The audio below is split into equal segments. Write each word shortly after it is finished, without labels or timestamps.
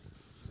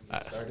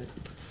Started.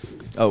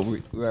 Oh,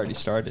 we already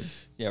started.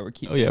 Yeah, we're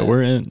keeping. Oh yeah, that.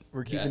 we're in.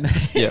 We're keeping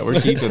that. Yeah,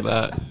 we're keeping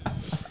that.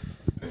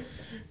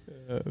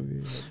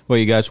 Well,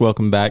 you guys,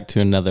 welcome back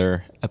to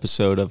another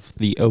episode of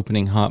the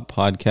Opening Hot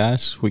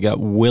Podcast. We got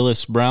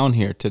Willis Brown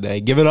here today.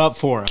 Give it up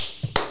for him.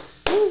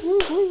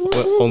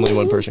 Well, only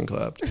one person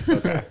clapped.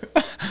 Okay.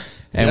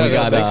 And yeah, we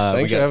got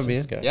thanks for having me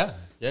in, guys.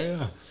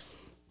 Yeah.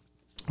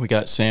 We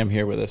got Sam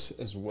here with us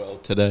as well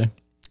today.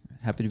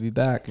 Happy to be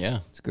back. Yeah,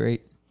 It's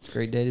great. It's a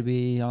great day to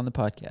be on the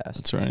podcast.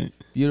 that's right.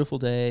 Beautiful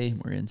day.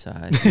 We're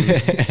inside.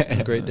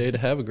 A great day to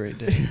have a great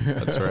day.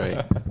 That's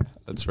right.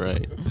 That's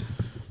right.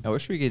 I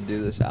wish we could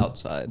do this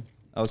outside.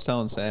 I was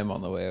telling Sam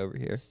on the way over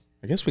here.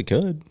 I guess we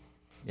could.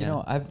 You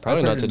know,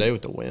 Probably not today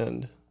with the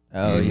wind.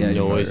 Oh yeah,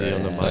 you're Noisy right.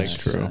 on the Yeah, mic. That's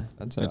true.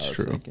 That's what I was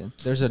thinking.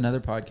 There's another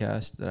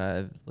podcast that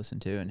I've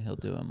listened to, and he'll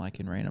do them like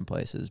in random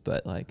places,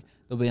 but like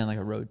they'll be on like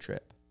a road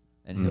trip,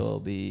 and he'll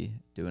be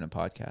doing a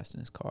podcast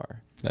in his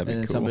car. That'd be and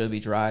then cool. somebody will be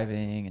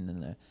driving, and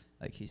then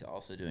like he's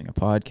also doing a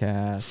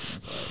podcast.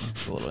 And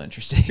it's a little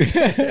interesting.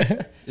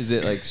 Is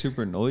it like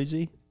super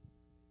noisy?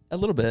 A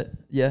little bit,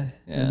 yeah.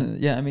 Yeah.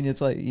 Yeah, I mean, it's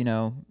like, you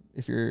know,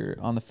 if you're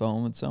on the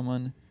phone with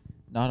someone,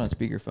 not on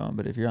speakerphone,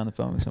 but if you're on the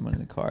phone with someone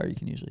in the car, you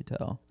can usually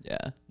tell.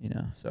 Yeah. You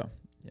know, so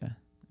yeah.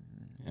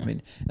 Yeah. I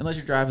mean, unless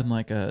you're driving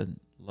like a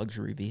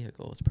luxury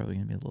vehicle, it's probably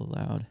gonna be a little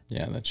loud.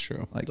 Yeah, that's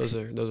true. Like Those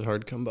are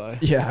hard to come by.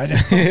 yeah, I know.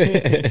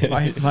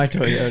 my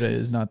Toyota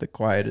is not the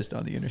quietest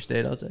on the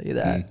interstate. I'll tell you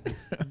that.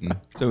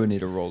 So we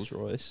need a Rolls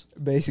Royce.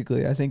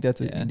 Basically, I think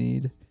that's what Yeah. you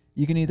need.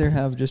 You can either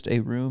have just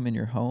a room in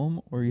your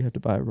home, or you have to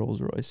buy a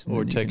Rolls Royce.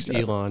 Or text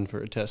Elon for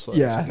a Tesla.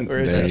 Yeah, or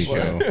a There you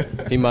Tesla.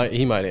 go. He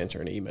might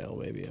answer an email,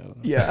 maybe. I don't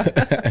know.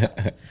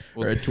 Yeah.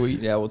 Or a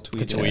tweet. Yeah, we'll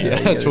tweet. A tweet. it. you Yeah,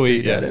 gotta tweet.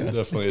 tweet Yeah, at him.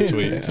 definitely a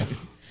tweet. Yeah.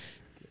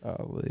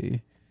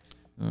 Probably.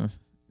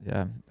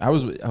 Yeah. I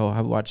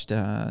watched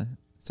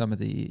some of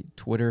the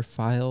Twitter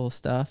file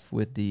stuff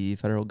with the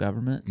federal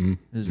government. It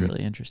was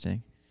really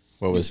interesting.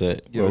 What was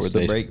it? Give What us were the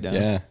they? breakdown.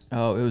 Yeah.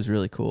 Oh, it was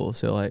really cool.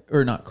 So like,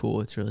 or not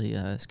cool. It's really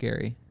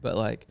scary. But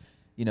like,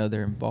 you know,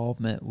 their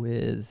involvement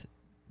with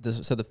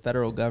so the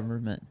federal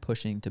government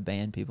pushing to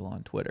ban people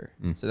on Twitter.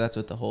 So that's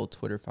what the whole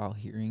Twitter file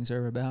hearings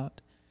are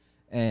about.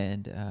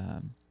 And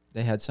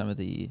they had some of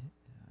the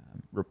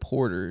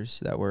reporters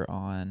that were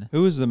on.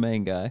 Who was the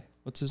main guy?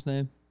 What's his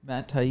name?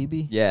 Matt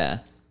Taibbi. Yeah.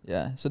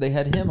 Yeah. So they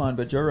had him on,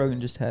 but Joe Rogan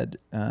just had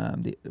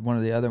one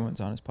of the other ones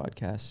on his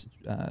podcast,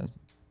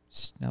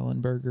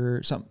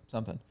 Snellenberger,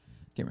 something.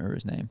 Can't remember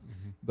his name.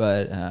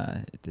 But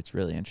it's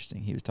really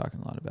interesting. He was talking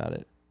a lot about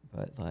it.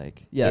 But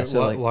like, yeah.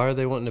 So why are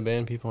they wanting to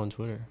ban people on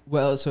Twitter?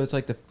 well, so it's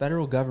like the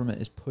federal government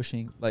is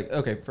pushing. Like,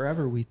 okay,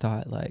 forever we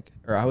thought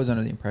or I was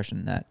under the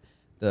impression that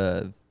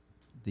the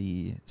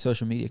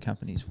social media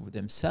companies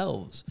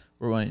themselves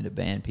were wanting to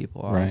ban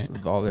people off Right.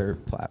 of all their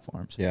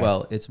platforms. Yeah.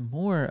 Well, it's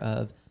more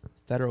of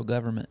federal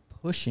government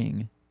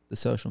pushing the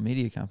social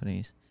media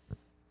companies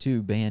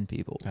to ban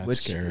people, That's which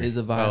scary. is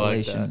a like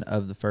violation that.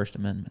 of the First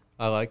Amendment.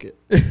 I like it.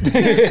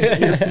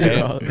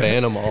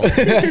 ban them all.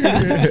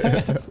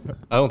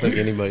 I don't think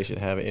anybody should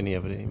have any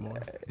of it anymore.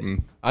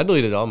 I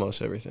deleted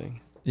almost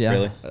everything. Yeah.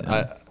 Really?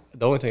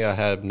 The only thing I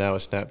have now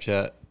is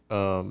Snapchat,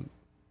 and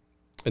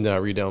then I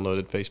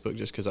re-downloaded Facebook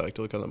just because I like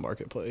to look on the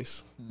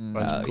marketplace,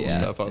 find some cool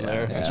stuff on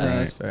there. That's Yeah, right.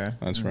 That's fair.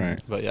 That's right.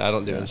 But yeah, I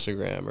don't do Yeah.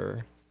 Instagram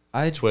or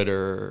I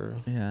Twitter or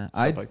yeah.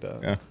 stuff like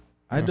that. Yeah.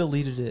 I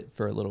deleted it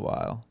for a little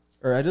while,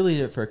 or I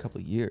deleted it for a couple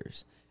of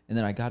years, and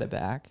then I got it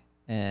back,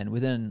 and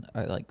within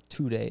like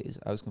 2 days,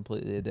 I was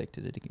completely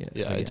addicted to it again.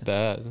 Yeah, it's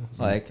bad.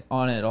 Like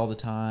on it all the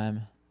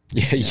time.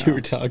 Yeah, you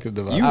were talking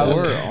about You that.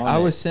 were on I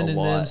it was a sending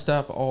them lot.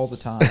 stuff all the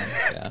time.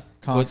 Yeah.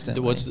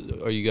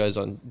 Constantly. Are you guys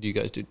on? Do you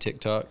guys do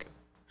TikTok?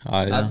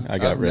 I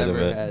got rid of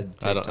it. Had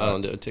I don't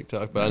TikTok. do a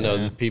TikTok, but I know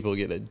Yeah. that people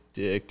get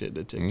addicted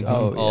to TikTok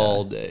Oh, yeah.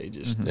 all day,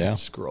 just Yeah.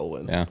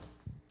 scrolling. Yeah.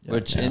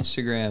 Which Yeah.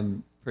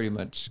 Instagram pretty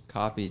much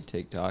copied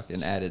TikTok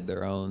and added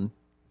their own.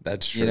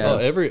 That's true. You know,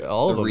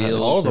 All of the them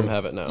reels.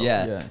 have it now.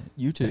 Yeah. Yeah.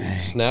 YouTube.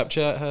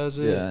 Snapchat has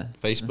it. Yeah.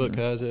 Facebook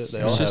has it.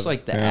 They all It's just have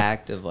like the Yeah.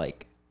 act of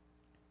like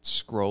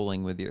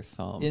scrolling with your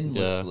thumb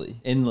endlessly.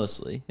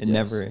 It Yes.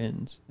 never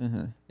ends.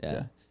 Uh-huh.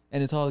 Yeah.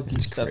 And it's all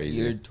It's stuff crazy.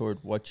 geared toward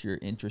what you're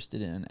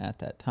interested in at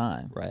that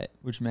time, Right.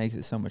 which makes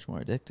it so much more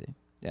addicting.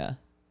 Yeah.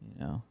 You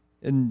know.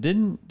 And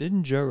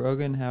didn't Joe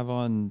Rogan have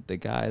on the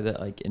guy that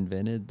like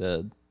invented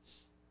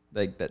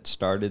that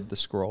started the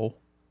scroll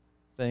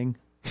thing?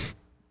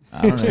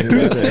 I don't know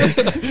who that is.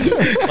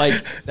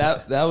 Like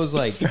that was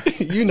like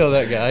you know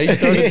that guy. He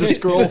started the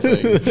scroll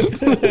thing.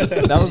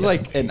 that was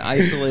like an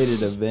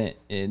isolated event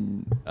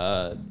in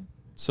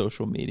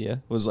social media.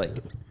 It was like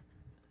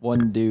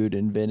one dude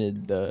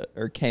invented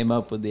came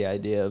up with the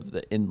idea of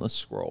the endless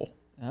scroll.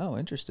 Oh,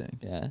 interesting.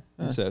 Yeah.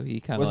 Huh. So he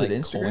kind of Was like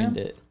it Instagram? coined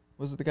it.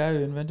 Was it the guy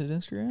who invented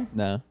Instagram?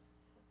 No.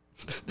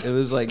 It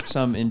was like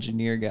some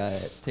engineer guy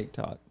at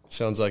TikTok.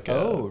 Sounds like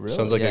really?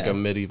 like Yeah. a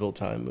medieval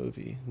time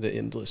movie, The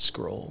Endless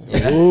Scroll.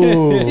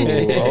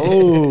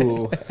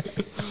 Oh.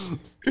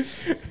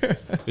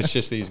 It's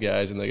just these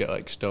guys, and they got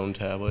like stone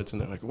tablets,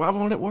 and they're like, "Why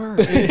won't it work?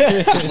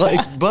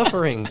 It's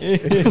buffering."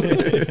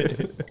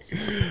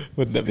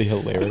 Wouldn't that be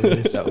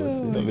hilarious?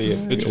 That'd be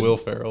It's Will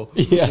Ferrell.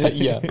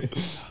 Yeah.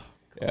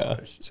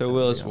 So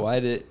Willis,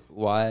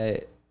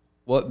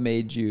 what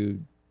made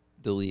you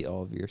delete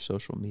all of your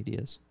social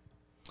medias?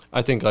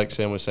 I think, like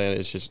Sam was saying,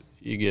 it's just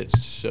you get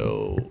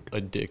so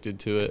addicted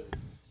to it,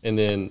 and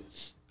then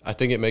I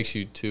think it makes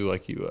you too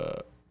like you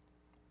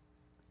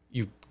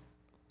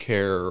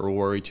care or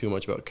worry too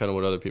much about kind of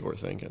what other people are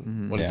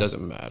thinking when it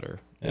doesn't matter.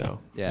 You know?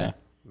 Yeah.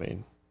 I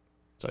mean,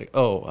 it's like,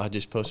 oh, I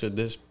just posted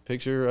this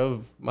picture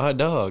of my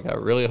dog. I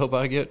really hope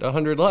I get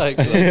 100 likes.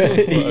 Like,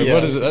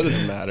 what is it? That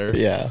doesn't matter.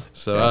 Yeah.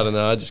 So I don't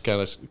know. I just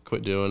kind of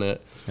quit doing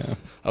it. Yeah.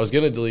 I was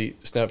gonna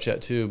delete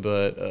Snapchat too,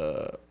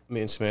 but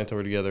me and Samantha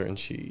were together, and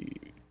she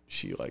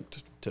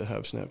liked to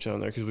have Snapchat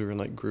on there because we were in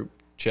like group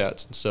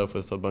chats and stuff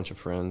with a bunch of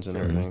friends and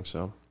everything.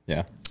 So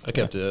Yeah. I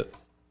kept it.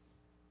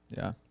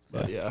 Yeah.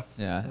 But yeah,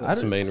 I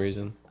that's the main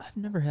reason. I've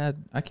never had.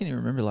 I can't even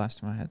remember the last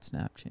time I had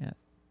Snapchat.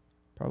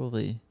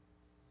 Probably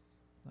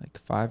like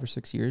 5 or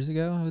 6 years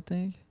ago, I would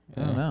think.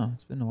 I don't know.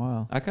 It's been a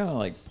while. I kind of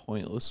like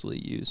pointlessly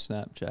use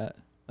Snapchat.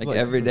 Like Like,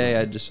 every day,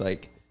 I just I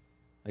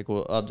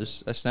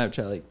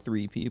Snapchat like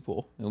 3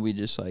 people, and we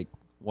just like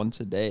once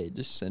a day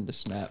just send a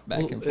snap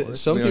back and forth.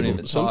 Some We don't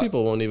even some talk.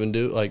 people won't even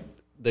do like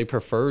they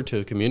prefer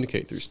to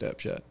communicate through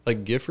Snapchat.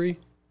 Like Giffrey,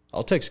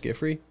 I'll text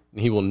Giffrey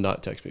and he will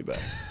not text me back.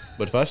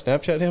 But if I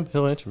Snapchat him,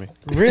 he'll answer me.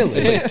 Really?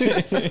 It's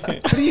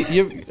like,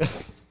 dude, what are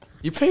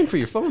you're paying for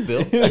your phone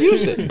bill.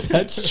 Use it.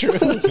 That's true.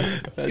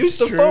 Use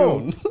the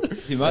phone.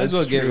 He might as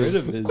well get rid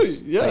of his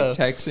like,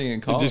 texting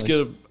and calling. Just get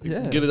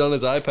it on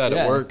his iPad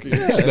at work.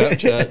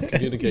 Snapchat,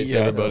 communicate to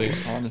everybody.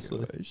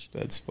 Honestly,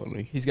 That's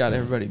funny. He's got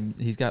everybody.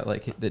 He's got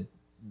like the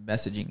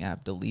messaging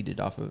app deleted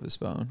off of his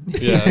phone.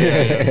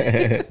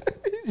 Yeah.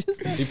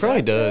 He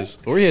probably does,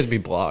 or he has to be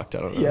blocked.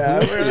 I don't know.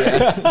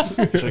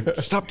 He's like,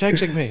 stop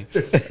texting me.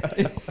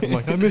 I'm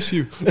like, I miss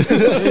you.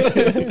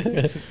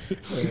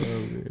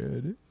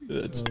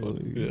 That's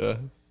funny. Yeah.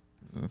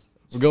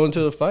 We're going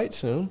to the fight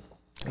soon.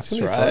 That's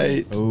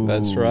right.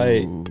 That's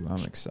right.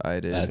 I'm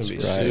excited. That's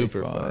It's gonna be right.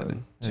 super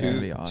fun. It's gonna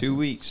be awesome. 2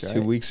 weeks, right?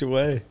 2 weeks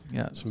away.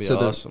 Yeah, It's gonna be so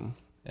awesome.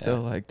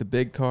 So like the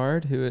big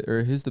card,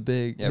 who's the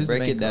big? Yeah, who's the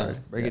break main it down.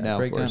 card? Break it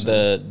down for us.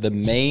 The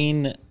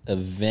main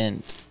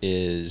event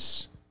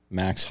is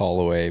Max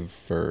Holloway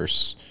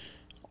versus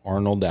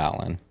Arnold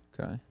Allen.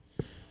 Okay.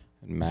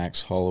 And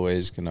Max Holloway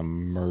is gonna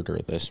murder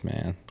this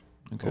man.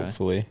 Okay.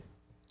 Hopefully.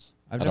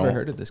 I've I never don't-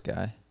 heard of this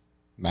guy.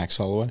 Max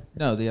Holloway?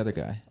 No, the other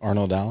guy.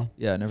 Arnold Allen?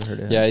 Yeah, I never heard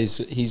of him. Yeah,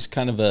 he's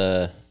kind of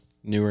a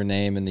newer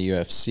name in the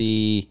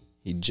UFC.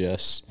 He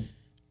just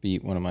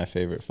beat one of my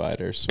favorite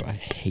fighters, so I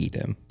hate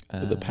him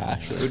with a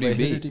passion. Who did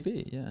he Who did he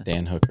beat? beat? Yeah.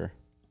 Dan Hooker,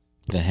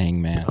 the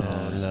Hangman.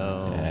 Oh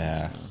no.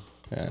 Yeah.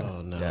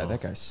 Oh no. Yeah, that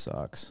guy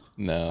sucks.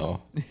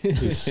 No,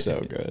 he's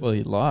so good. Well,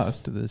 he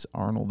lost to this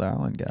Arnold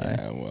Allen guy.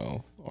 Yeah,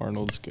 well,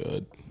 Arnold's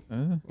good.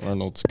 Uh,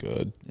 Arnold's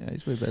good. yeah,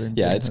 he's way better than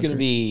Yeah, Dan it's gonna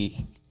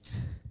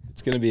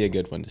Hooker. be a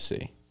good one to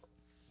see.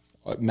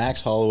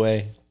 Max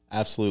Holloway,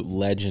 absolute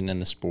legend in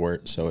the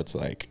sport, so it's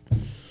like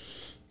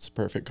it's a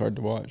perfect card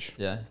to watch.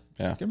 Yeah.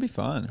 Yeah. It's gonna be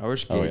fun. I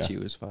wish Oh, yeah.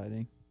 Gaethje was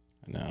fighting.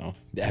 I know.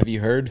 Have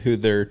you heard who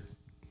they're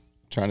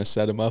trying to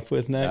set him up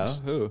with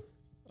next? No?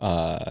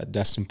 Who?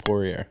 Dustin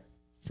Poirier.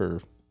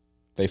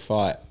 They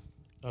fought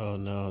Oh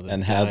no.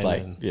 and had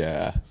diamond.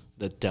 the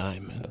the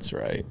diamond. that's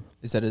right.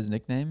 Is that his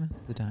nickname?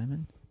 The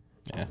Diamond?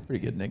 Yeah.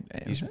 Pretty good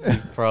nickname. He's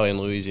probably in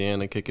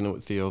Louisiana kicking it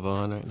with Theo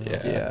Vaughn right now.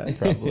 Yeah.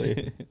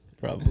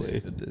 Probably.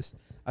 Goodness.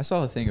 I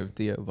saw a thing of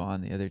Theo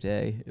Vaughn the other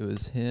day. It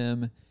was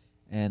him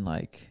and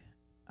like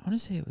I want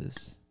to say it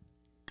was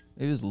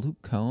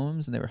Luke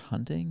Combs and they were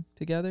hunting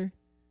together.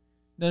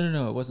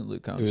 No, it wasn't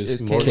Luke Combs. It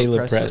was Caleb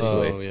Caleb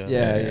Presley. Oh yeah.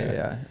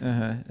 Yeah.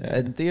 Uh-huh.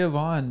 And Theo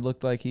Vaughn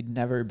looked like he'd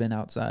never been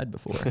outside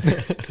before.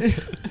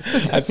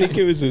 I think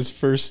it was his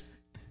first.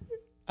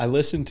 I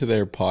listened to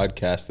their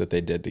podcast that they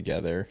did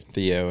together,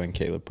 Theo and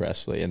Caleb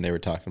Presley, and they were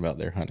talking about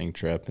their hunting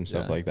trip and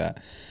stuff like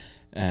that.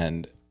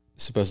 And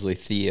supposedly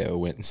Theo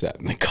went and sat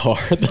in the car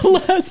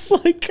the last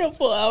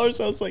couple hours.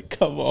 I was like,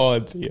 "Come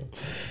on, Theo!"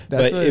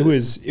 That's But what- it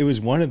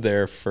was one of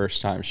their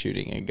first time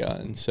shooting a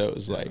gun, so it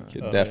was like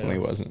it definitely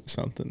wasn't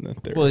something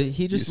that they. Well,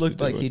 he just looked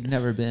like doing. he'd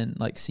never been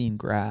seen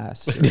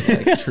grass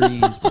or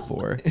trees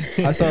before.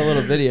 I saw a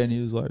little video and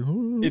he was like,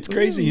 "Ooh." It's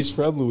crazy. He's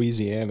from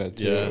Louisiana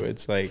too. Yeah.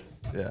 It's like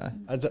Yeah.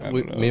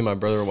 Me and my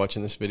brother were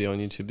watching this video on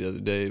YouTube the other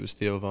day. It was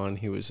Theo Vaughn.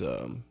 He was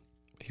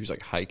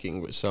like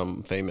hiking with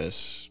some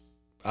famous.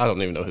 I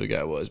don't even know who the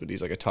guy was, but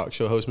he's like a talk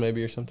show host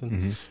maybe or something.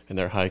 Mm-hmm. And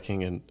they're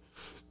hiking, and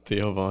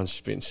Theo Vaughn's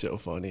just being so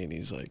funny, and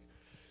he's like,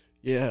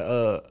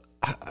 "Yeah,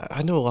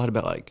 I know a lot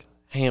about like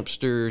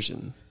hamsters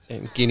and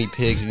guinea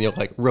pigs and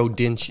like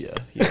rodentia,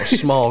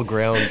 small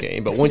ground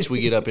game. But once we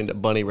get up into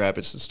bunny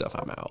rabbits and stuff,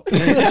 I'm out."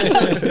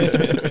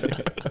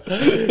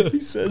 he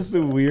says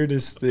the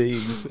weirdest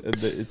things. And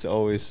it's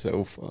always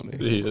so funny.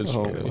 He is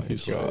Oh funny. my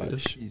He's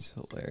hilarious. gosh. He's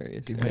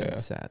hilarious. He went and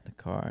sat in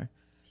the car.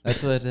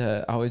 That's what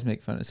I always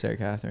make fun of Sarah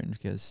Catherine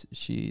because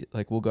she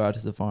we'll go out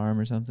to the farm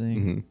or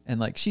something Mhm.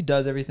 and she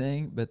does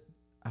everything, but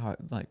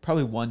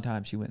probably one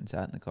time she went and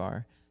sat in the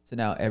car. So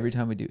now every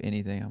time we do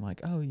anything, I'm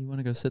like, oh, you want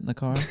to go sit in the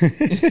car?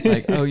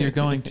 Like, oh, you're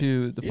going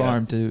to the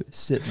farm to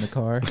sit in the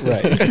car.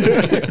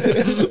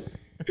 Right.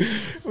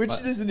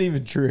 Which isn't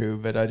even true,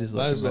 but I just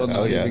Might like as well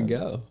not even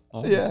go.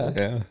 Yeah.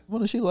 Yeah.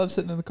 Well, she loves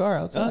sitting in the car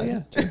outside. Oh,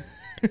 yeah.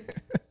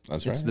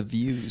 That's It's right. the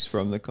views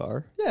from the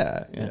car.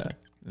 Yeah. Yeah.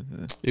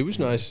 Mhm. It was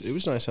nice. It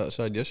was nice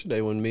outside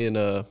yesterday when me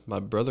and my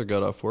brother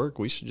got off work.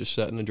 We just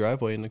sat in the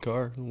driveway in the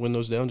car,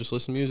 windows down, just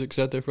listen to music.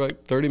 Sat there for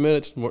like 30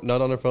 minutes,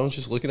 not on our phones,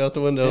 just looking out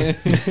the window,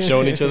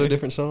 showing each other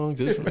different songs.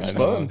 It was I know.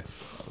 fun.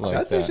 Like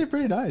That's that. actually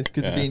pretty nice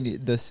because Yeah. I mean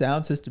the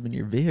sound system in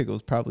your vehicle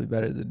is probably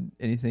better than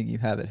anything you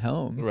have at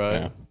home. Right.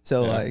 Yeah.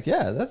 So Yeah. like,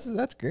 yeah, that's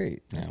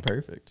great. That's Yeah.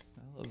 perfect.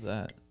 I love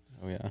that.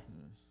 Oh yeah.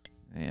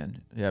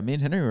 Man, yeah, me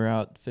and Henry were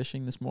out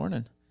fishing this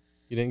morning.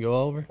 You didn't go,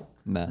 Oliver?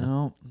 Nah.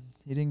 No,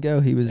 he didn't go.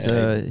 He was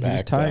Yeah, he he was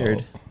backed tired.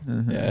 out.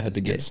 Mhm. Yeah, I had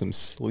to get Yeah. some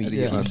sleep. Had to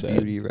get he my said.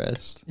 beauty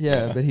rest.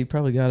 Yeah, Yeah. but he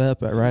probably got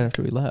up right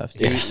after we left.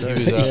 He was out.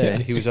 Yeah.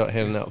 He was out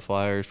handing out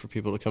flyers for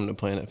people to come to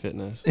Planet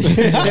Fitness.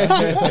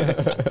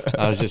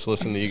 I was just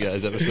listening to you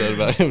guys' episode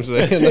about him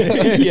saying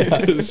that. Yeah.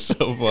 It's so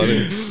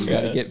funny. You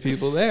got to get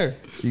people there.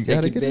 You Take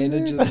gotta get in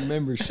advantage there. of the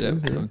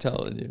membership. I'm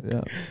telling you.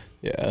 Yeah.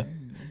 Yeah.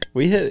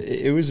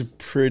 It was a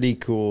pretty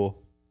cool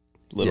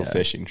little Yeah.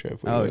 fishing trip.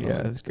 Oh, went yeah,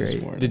 on it was this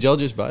great. morning. Did y'all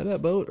just buy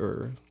that boat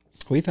or?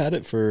 We've had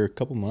it for a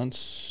couple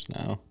months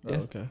now. Oh,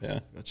 okay. Yeah.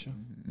 Gotcha.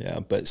 Yeah.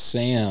 But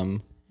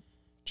Sam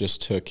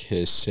just took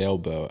his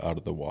sailboat out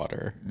of the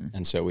water.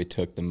 And so we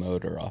took the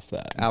motor off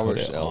that. And Our put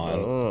it sailboat.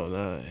 Oh,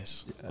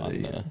 nice.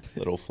 on the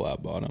little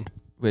flat bottom.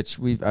 Which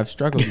I've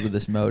struggled with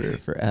this motor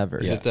forever.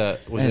 Is Yeah. it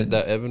that? Was it And-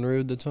 that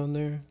Evinrude that's on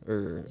there,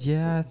 or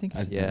Yeah, I think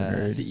it's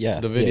Yeah. Yeah.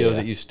 the video yeah.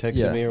 that you texted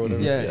Yeah. me or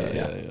whatever? Yeah, yeah,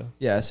 yeah. yeah.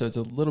 Yeah, so it's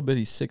a little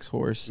bitty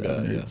 6-horse,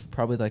 Yeah, yeah.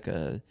 probably like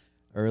a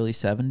early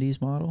 70s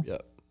model. Yeah.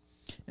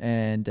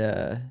 And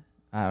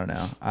I don't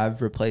know.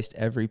 I've replaced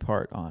every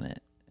part on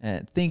it,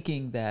 and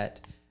thinking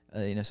that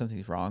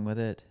something's wrong with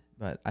it,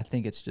 but I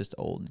think it's just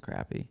old and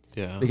crappy.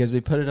 Yeah. Because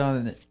we put it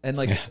on, and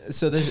like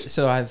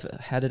so I've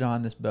had it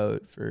on this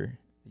boat for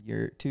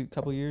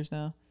couple years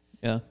now,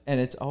 Yeah. and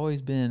it's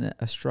always been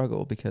a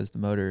struggle because the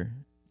motor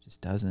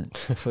just doesn't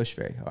push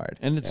very hard.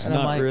 And it's And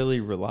I'm not like, really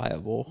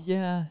reliable.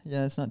 Yeah,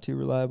 it's not too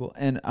reliable.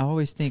 And I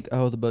always think,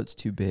 oh, the boat's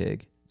too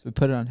big. So we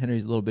put it on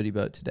Henry's little bitty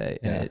boat today,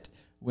 and Yeah. it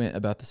went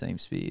about the same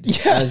speed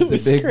Yeah, as it the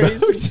was big crazy.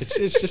 boat.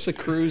 it's just a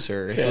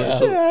cruiser. It's,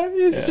 Yeah.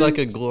 it's like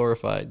a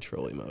glorified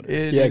trolley motor.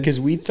 Yeah, because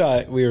we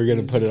thought we were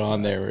gonna put it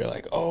on there. We were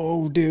like,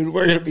 "Oh, dude,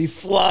 we're gonna be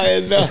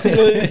flying!" Down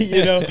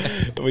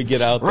the, we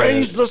get out there.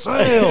 Raise the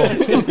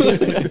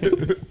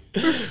sail.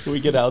 We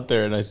get out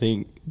there, and I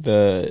think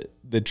the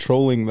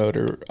trolling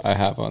motor I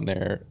have on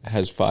there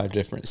has 5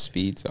 different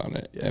speeds on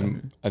it,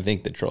 and I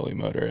think the trolling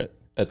motor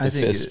at the I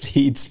think 5th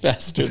speed's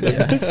faster than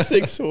the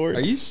 6-horse.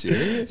 Are you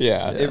serious?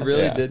 Yeah, It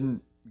really yeah.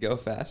 didn't go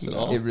fast at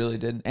all. It really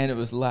didn't, and it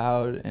was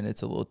loud, and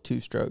it's a little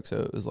 2-stroke, so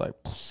it was like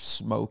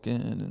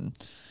smoking, and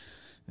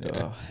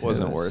Yeah.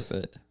 Wasn't it was-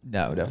 worth it.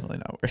 No, definitely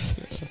not worth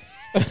it.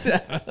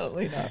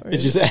 Definitely not worth It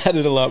just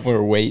added a lot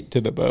more weight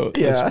to the boat.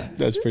 Yeah.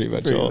 That's pretty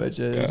much Pretty all. much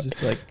it. Yeah. It was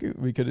just like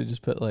we could have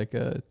just put like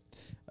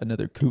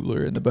another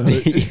cooler in the boat.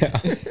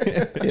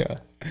 yeah,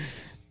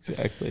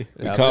 exactly.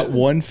 We Yeah, caught but-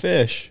 one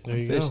fish. There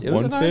you Fish. go. It was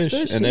One a nice fish,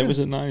 fish, and it too. was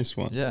a nice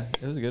one. Yeah,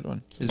 it was a good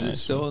one. Is it nice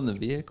still in the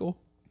vehicle?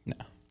 No,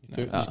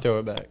 You throw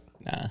it back.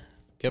 nah.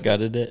 Kept-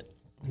 Gutted it.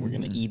 We're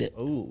gonna eat it.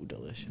 Oh,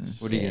 delicious.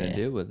 What are you Yeah. gonna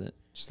do with it?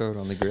 Just throw it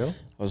on the grill?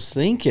 I was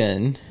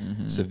thinking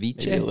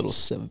Ceviche? maybe a little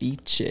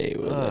ceviche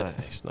with it.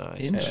 Nice,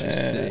 nice.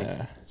 Interesting.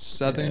 Yeah.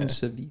 Southern Yeah.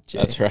 ceviche.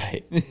 That's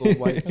right. Little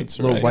white, That's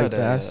little right. white Got a,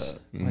 bass,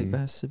 white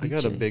bass ceviche. I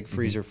got a big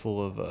freezer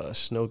full of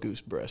snow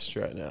goose breasts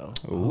right now.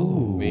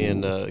 Ooh. Me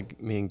and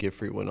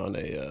Giffrey went on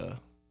a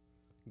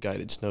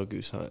guided snow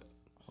goose hunt.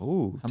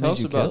 Ooh, How tell many us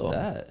you about kill?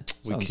 that.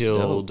 We Sounds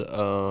killed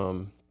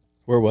dope.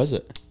 Where was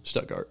it?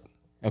 Stuttgart.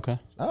 Okay.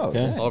 Oh,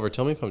 Okay. okay. Oliver,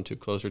 tell me if I'm too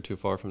close or too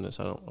far from this.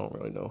 I don't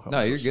really know how. No,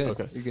 much you're this- good.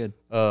 Okay. You're good.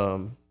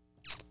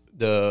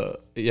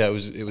 It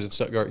was in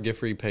Stuttgart.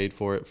 Giffrey paid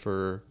for it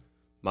for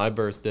my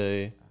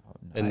birthday,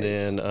 and Nice.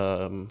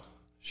 then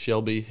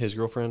Shelby, his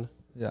girlfriend,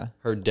 Yeah.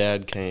 her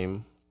dad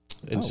came,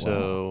 and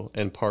Oh,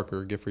 and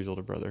Parker, Giffrey's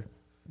older brother.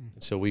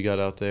 And so we got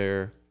out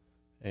there,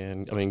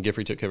 and I mean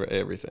Giffrey took care of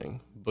everything,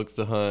 booked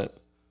the hunt,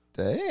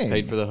 Dang.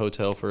 paid for the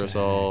hotel for us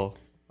all.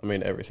 I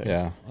mean everything.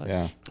 Yeah.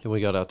 Yeah. And we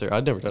got out there.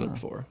 I'd never done it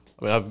before.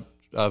 I mean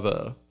I've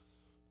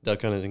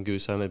duck hunted and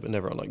goose hunted, but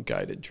never on like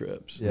guided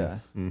trips. Yeah.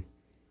 Mm.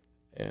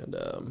 And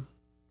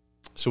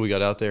so we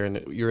got out there,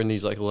 and you're in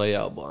these like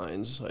layout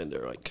blinds, and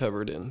they're like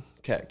covered in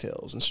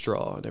cattails and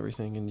straw and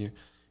everything, and you're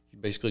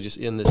basically just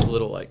in this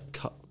little like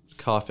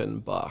coffin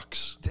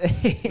box.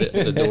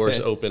 The doors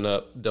open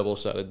up,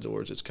 double-sided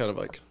doors. It's kind of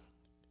like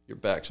your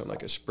back's on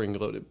like a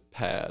spring-loaded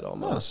pad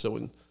almost. So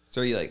when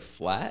So are you like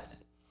flat?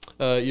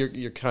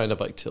 you're kind of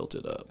like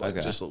tilted up, like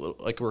Okay. just a little,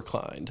 like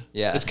reclined.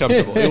 Yeah. It's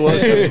comfortable. It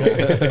was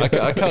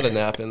comfortable. I caught a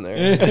nap in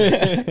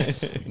there.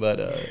 But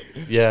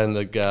yeah, and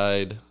the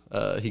guide,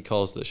 he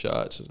calls the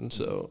shots, and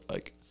so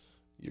like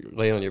you're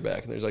laying on your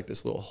back, and there's like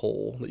this little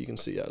hole that you can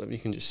see out of. You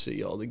can just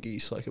see all the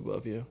geese like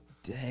above you.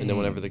 Dang. And then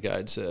whenever the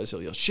guide says,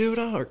 he'll yell, shoot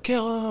him or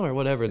kill him or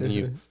whatever. And then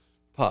you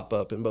pop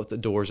up and both the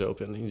doors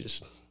open. And you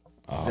just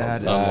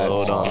That is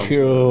unload on 'em.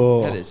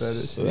 cool.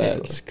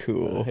 That's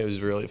Cool. It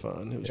was really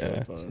fun. It was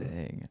really fun.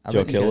 Dang. Did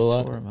y'all kill a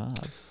lot? Tore 'em up.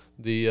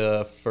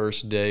 The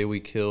first day we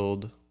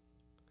killed,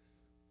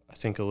 I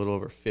think, a little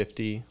over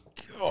 50.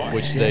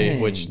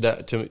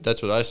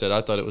 That's what I said.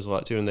 I thought it was a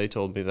lot too, and they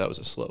told me that was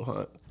a slow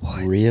hunt.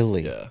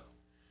 Really? Yeah.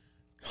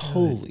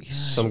 Holy.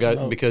 Some guy,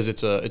 because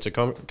it's a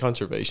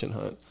conservation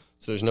hunt,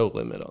 so there's no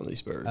limit on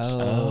these birds.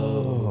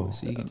 Oh,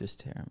 so you can just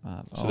tear them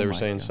up. So they were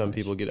saying some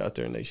people get out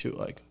there and they shoot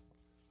like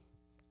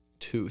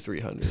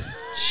 200-300.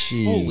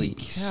 Holy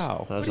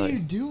cow! I was What like, do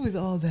you do with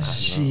all that?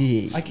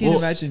 Jeez. I can't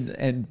imagine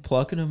and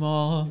plucking them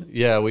all.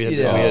 yeah, we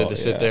had to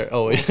sit there.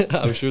 Oh,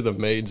 I'm sure the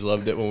maids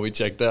loved it when we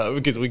checked out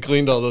because we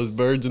cleaned all those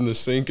birds in the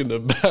sink in the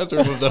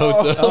bathroom of the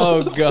hotel.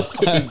 Oh god,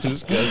 it was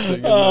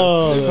disgusting.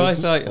 Oh, They probably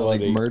that's thought you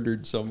like funny.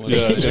 murdered someone.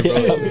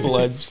 Yeah,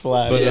 Blood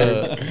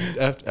splattered.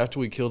 But after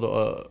we killed,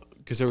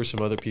 because there were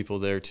some other people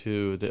there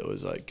too that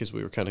was like, because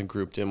we were kind of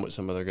grouped in with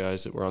some other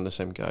guys that were on the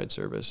same guide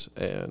service,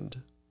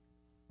 and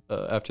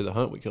after the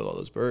hunt we killed all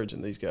those birds,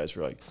 and these guys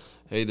were like,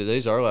 hey,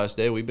 today's our last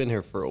day, we've been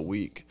here for a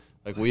week,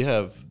 like we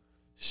have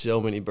so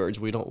many birds,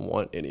 we don't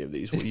want any of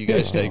these, will you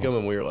guys take them?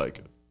 And we were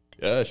like,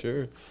 yeah,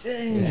 sure.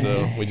 Dang.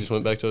 So we just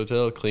went back to the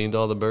hotel, cleaned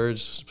all the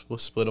birds,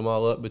 split them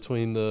all up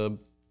between the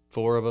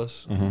 4 of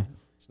us. So now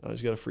I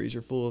just got a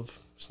freezer full of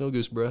snow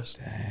goose breast.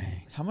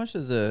 Dang. How much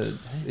does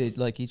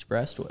each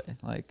breast weigh?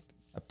 Like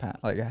a pound,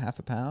 like a half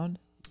a pound?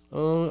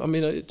 I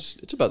mean,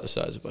 it's about the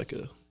size of like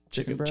a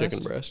chicken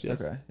breast? breast. Yeah.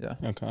 Okay, yeah.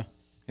 Okay.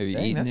 Have you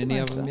Dang, eaten that's a any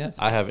nice of them size. yet?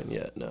 I haven't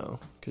yet,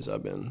 no, because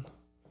I've been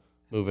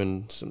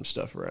moving some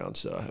stuff around,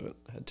 so I haven't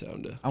had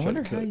time to. I try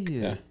wonder to how cook.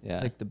 you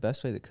Yeah. like the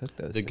best way to cook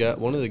those.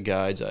 One of the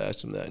guides, I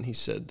asked him that, and he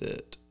said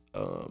that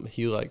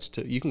he likes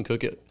to. You can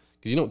cook it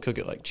because you don't cook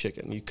it like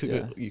chicken. You cook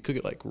it. You cook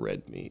it like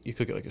red meat. You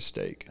cook it like a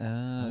steak.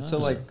 So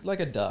like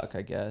a duck,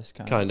 I guess.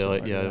 Kind of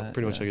like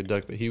pretty much like a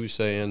duck. But he was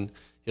saying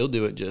he'll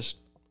do it just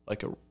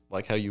like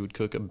how you would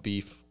cook a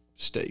beef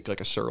steak, like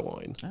a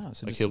sirloin. Oh,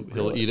 so like just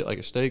he'll eat it like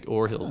a steak,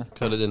 or he'll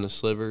cut it into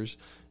slivers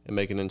and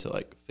make it into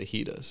like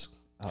fajitas.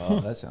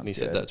 Oh, that sounds And he good.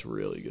 said that's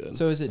really good.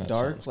 So is it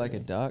dark like a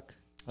duck?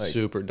 Like,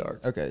 Super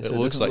dark. Okay, It so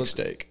looks doesn't like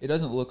steak. It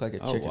doesn't look like a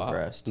chicken wow.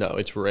 breast. No,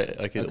 it's red.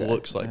 Like it Okay,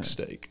 looks like yeah.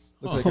 steak.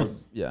 Looks like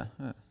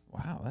Huh.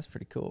 Wow, that's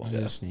pretty cool.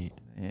 That's neat.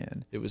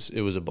 Man, It was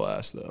a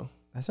blast though.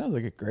 that sounds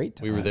like a great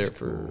time. We were there That's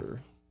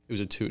for it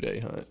was a 2-day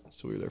hunt,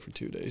 so we were there for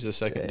 2 days. The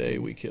second day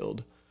we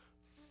killed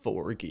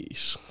 4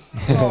 geese.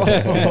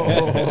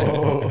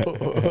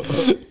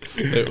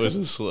 It was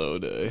a slow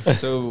day.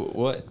 So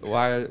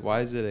why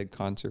is it a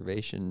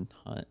conservation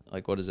hunt?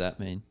 Like, what does that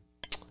mean?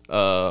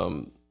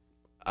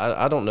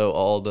 I don't know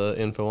all the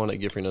info on it.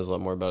 Giffrey knows a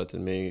lot more about it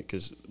than me,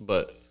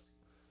 but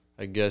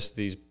I guess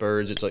these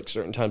birds, it's like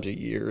certain times of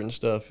year and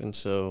stuff, and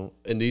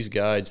these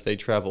guides, they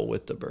travel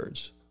with the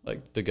birds.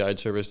 Like the guide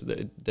service,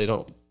 they're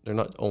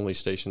not only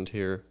stationed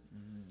here.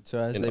 So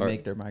as they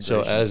make their migration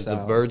So as the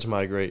south. birds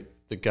migrate,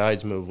 the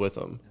guides move with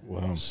them.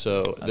 Wow.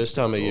 So this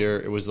time of year,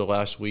 it was the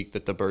last week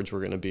that the birds were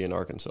going to be in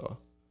Arkansas.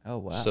 Oh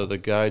wow. So the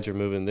guides are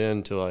moving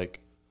then to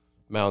like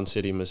Mound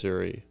City,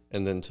 Missouri,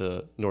 and then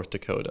to North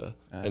Dakota,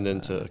 and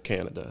then to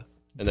Canada.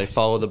 And they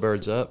follow the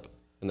birds up,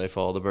 and they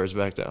follow the birds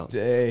back down.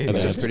 Dang. And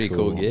That's then a pretty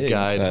cool gig.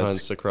 guide That's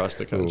hunts across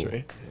the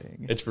country.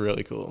 Dang. It's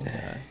really cool.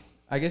 Yeah.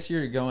 I guess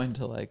you're going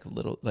to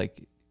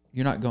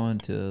you're not going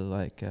to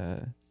like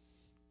a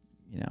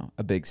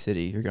big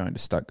city. You're going to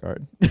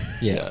Stuttgart.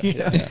 Yeah.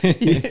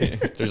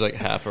 There's like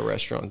half a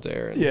restaurant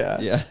there, and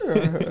Yeah.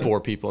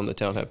 4 people in the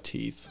town have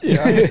teeth.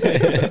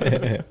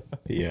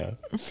 Yeah.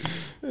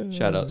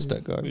 Shout out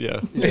Stuttgart.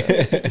 Yeah.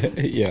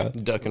 Yeah.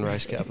 Duck and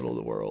rice capital of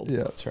the world.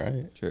 Yeah. That's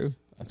right. True.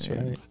 That's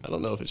right. I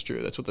don't know if it's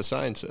true. That's what the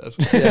sign says.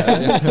 True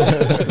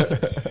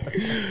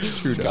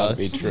It's to gotta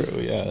be us. true.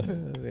 Yeah.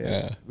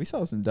 Yeah. We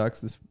saw some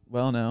ducks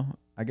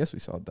I guess we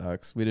saw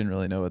ducks. We didn't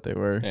really know what they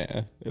were.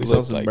 Yeah. We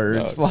saw some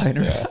birds flying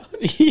around.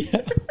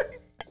 Yeah.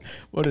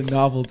 What a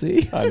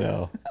novelty. I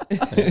know.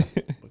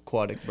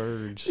 Aquatic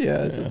birds.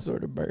 Yeah, some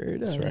sort of bird.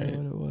 That's I don't right.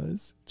 know what it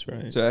was. That's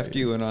right. So after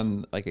you went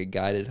on like a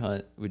guided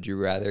hunt, would you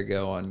rather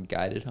go on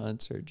guided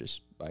hunts or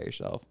just by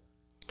yourself?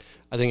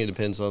 I think it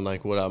depends on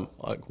what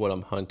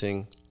I'm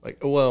hunting.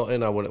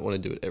 And I wouldn't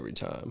want to do it every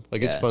time.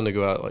 Like it's Yeah. fun to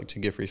go out like to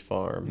Giffrey's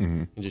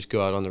farm and just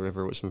go out on the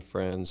river with some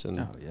friends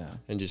and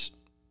and just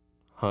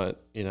hunt,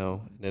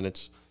 and then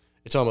it's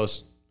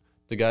almost,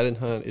 the guided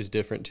hunt is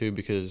different too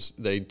because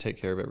they take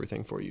care of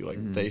everything for you.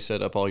 Like they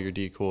set up all your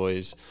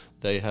decoys,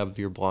 they have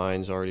your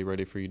blinds already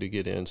ready for you to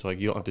get in, so like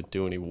you don't have to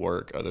do any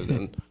work other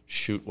than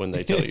shoot when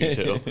they tell you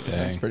to.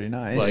 That's pretty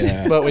nice.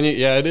 Like, but when it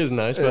is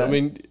nice. But I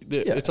mean,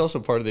 it's also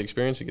part of the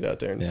experience to get out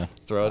there and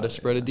throw out a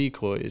spread of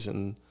decoys,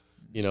 and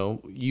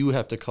you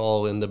have to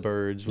call in the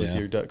birds with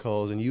your duck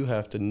calls, and you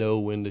have to know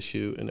when to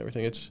shoot and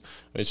everything. It's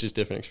just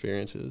different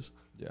experiences.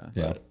 Yeah.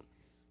 Yeah.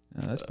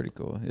 No, that's pretty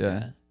cool.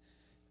 Yeah.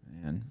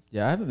 Man.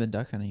 Yeah, I haven't been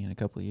duck hunting in a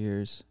couple of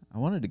years. I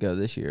wanted to go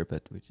this year,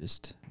 but we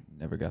just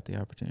never got the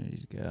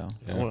opportunity to go.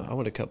 I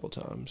went a couple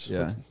times.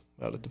 Yeah.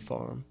 Out at the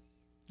farm.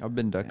 I've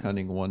been duck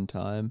hunting one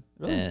time,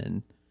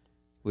 and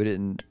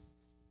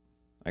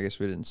I guess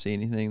we didn't see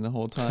anything the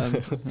whole time.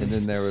 And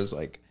then there was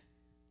like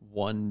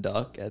one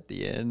duck at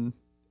the end.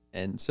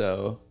 And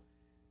so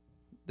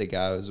the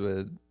guy was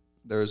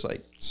there was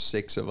like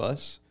 6 of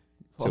us.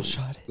 So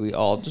we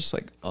all just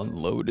like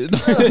unloaded.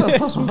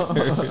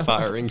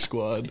 Firing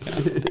squad.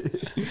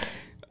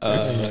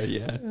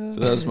 Yeah. So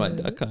that was my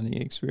duck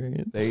hunting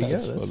experience. There you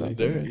That's go. That's funny.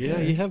 like, Yeah,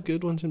 you have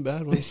good ones and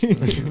bad ones.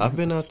 I've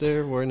been out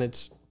there when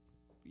it's,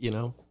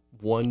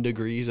 1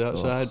 degrees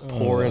outside,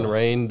 pouring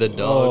rain.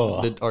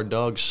 Our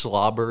dog's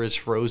slobber is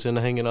frozen,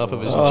 hanging off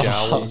of his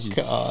jowls.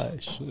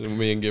 Gosh. And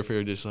me and Gifford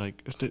are just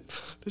like,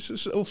 this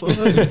is so fun.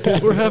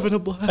 We're having a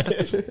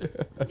blast.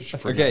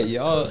 Okay,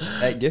 y'all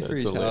at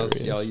Giffrey's That's house,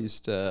 hilarious. y'all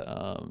used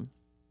to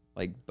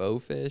like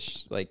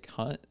bowfish, like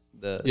hunt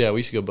the. Yeah, we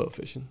used to go bow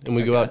fishing, and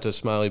we go Okay. out to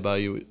Smiley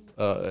Bayou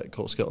at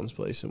Cole Skelton's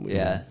place, and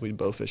we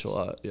bow fish a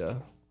lot. Yeah,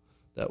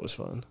 that was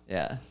fun.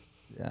 Yeah.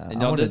 yeah.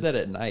 And y'all did that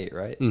at night,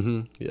 right?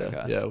 Mm-hmm. Yeah,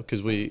 Okay. yeah,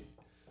 because we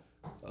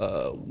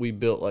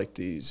built like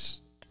these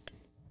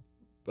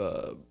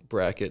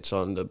brackets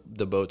on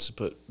the boats to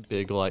put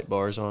big light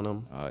bars on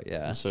them. Oh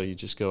yeah. And so you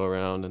just go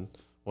around, and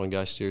one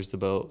guy steers the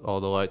boat. All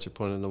the lights are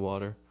pointed in the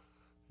water,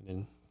 and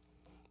then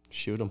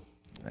shoot them.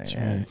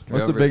 Man.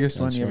 What's the biggest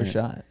one you ever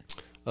shot?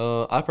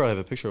 I probably have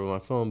a picture of it on my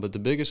phone, but the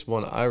biggest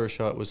one I ever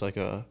shot was like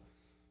a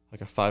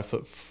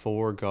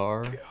 5'4"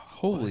 gar.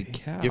 Holy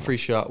cow. Giffrey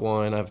shot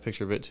one. I have a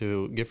picture of it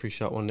too. Giffrey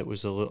shot one that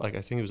was I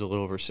think it was a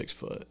little over 6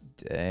 foot.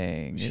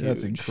 Dang, Huge.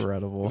 that's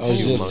incredible. I was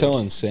Huge just monkey.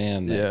 telling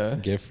Sam that Yeah.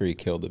 Giffrey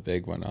killed a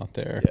big one out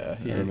there.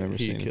 Yeah, I remember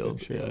he seeing killed. a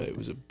picture. Yeah, it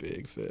was a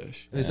big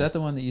fish. Is that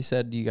the one that you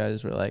said you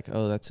guys were like,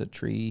 oh, that's a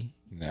tree?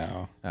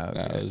 No. Oh, No,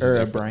 okay. it was Or a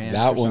different- branch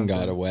That or one got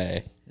something.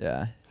 away.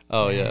 Yeah.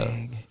 Oh yeah.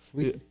 Dang.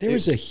 There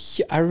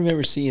was I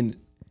remember seeing,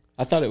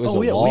 I thought it was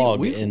a yeah, log.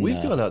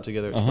 we've gone out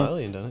together at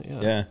Smiley and done it.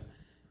 Yeah. Yeah.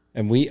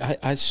 And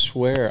I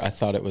swear I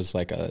thought it was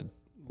like a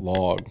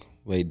log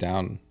laid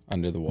down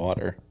under the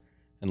water.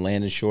 And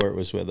Landon Short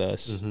was with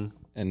us. Mm-hmm.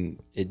 And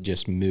it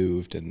just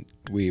moved, and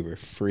we were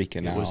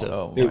freaking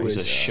out. It was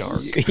a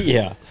shark.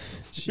 Yeah.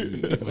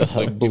 It was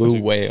A blue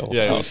whale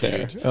Yeah, it out was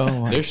there. huge.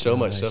 Oh my There's so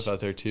much gosh. stuff out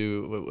there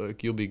too.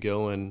 Like, you'll be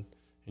going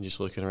and just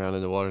looking around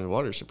in the water, and the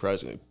water's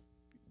surprisingly,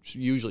 it's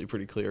usually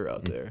pretty clear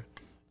out there.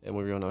 And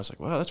we were going, I was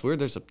like, wow, that's weird.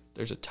 There's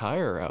a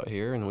tire out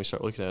here, and we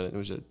start looking at it.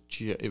 And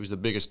it was the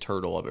biggest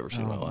turtle I've ever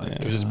seen in my life.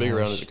 It was as big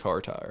around as a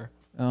car tire.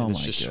 Oh and it's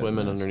my just swimming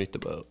goodness. underneath the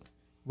boat.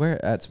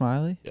 Where at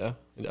Smiley? Yeah.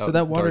 So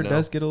that water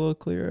does get a little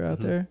clearer out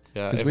there.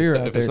 Yeah. 'Cause If we were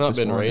out it's there not this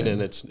been morning.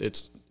 raining,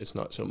 it's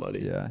not so muddy.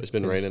 Yeah, It's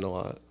been 'cause- raining a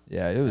lot.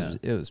 Yeah,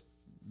 it was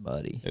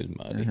muddy. It was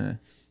muddy. Uh-huh.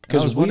 I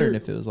 'Cause was wondering we're-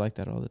 if it was like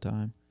that all the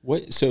time.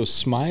 What? So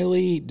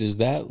Smiley, does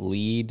that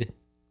lead?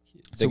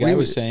 The So guy we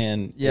was were-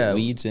 saying yeah. it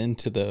leads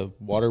into the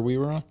water we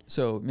were on.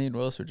 So me and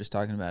Willis were just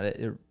talking about it.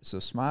 So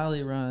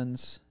Smiley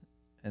runs,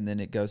 and then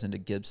it goes into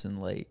Gibson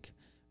Lake,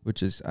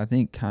 which is I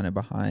think kind of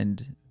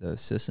behind the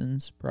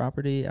Sissons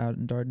property out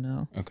in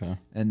Dardanelle, Okay.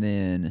 and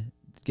then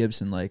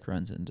Gibson Lake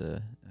runs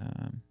into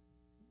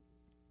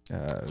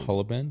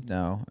Hullabend?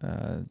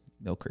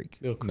 Mill Creek.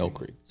 Mill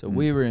Creek. So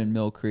we were in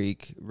Mill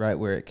Creek, right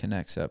where it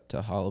connects up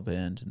to Hollow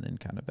Bend, and then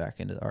kind of back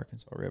into the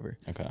Arkansas River.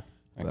 Okay.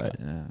 But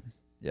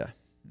yeah,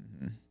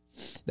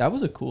 that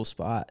was a cool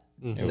spot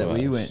Mhm. that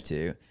we was. went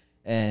to,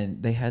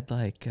 and they had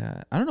like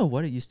I don't know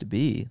what it used to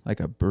be, like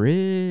a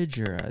bridge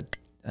or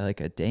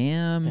a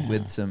dam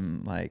with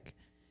some like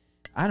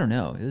I don't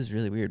know. It was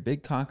really weird.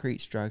 Big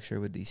concrete structure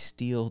with these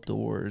steel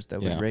doors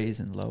that would raise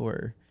and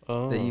lower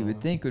that you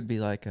would think would be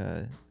like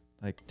to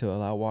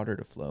allow water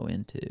to flow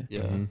into.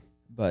 Yeah. Mhm.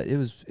 But it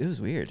was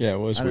weird. Yeah, it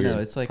was I don't weird.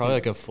 know. It's like Probably it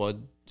like a was-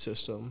 flood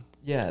system.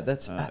 Yeah,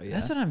 that's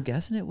what I'm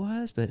guessing it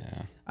was, but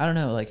Yeah. I don't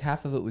know. Like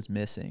half of it was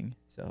missing.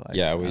 So I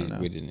don't know.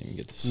 we didn't even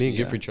get to see. Me and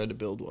Giffrey tried to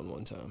build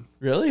one time.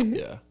 Really?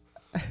 Yeah.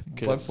 What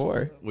 'Cause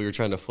for? We were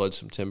trying to flood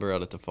some timber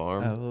out at the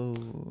farm,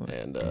 Oh.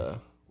 and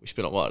we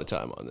spent a lot of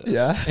time on this.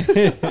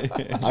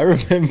 Yeah. I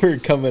remember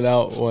coming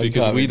out one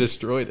Because time. we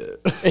destroyed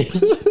it.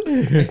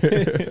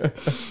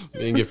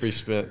 Me and Giffrey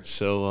spent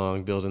so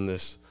long building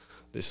this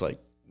like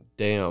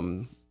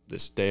dam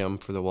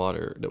for the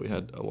water that we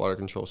had a water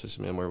control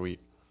system in, where we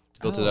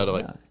built it out of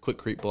like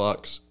quickcrete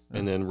blocks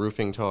and then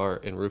roofing tar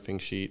and roofing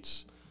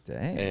sheets.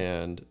 Dang.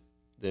 And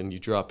then you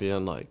drop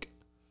in like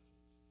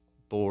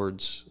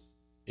boards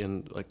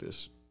in like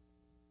this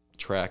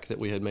track that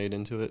we had made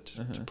into it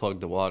to plug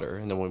the water.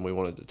 And then when we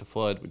wanted it to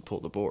flood, we'd pull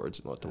the boards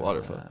and let the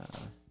water flood.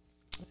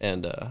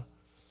 And we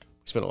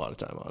spent a lot of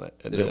time on it.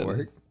 And Did it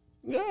work?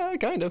 Yeah,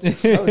 kind of.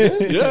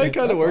 Yeah, it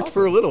kind of worked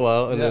for a little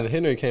while. And then Yeah.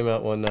 Henry came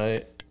out one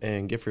night,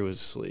 and Giffrey was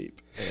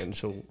asleep. And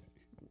so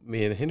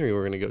me and Henry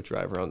were going to go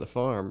drive around the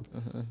farm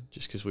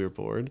just because we were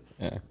bored.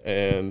 Yeah.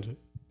 And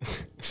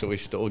so we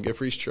stole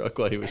Giffrey's truck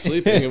while he was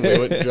sleeping, and we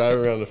went to drive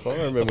around the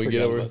farm. And we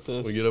get forgot about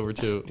this. over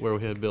to where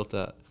we had built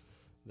that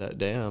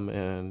dam,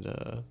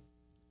 and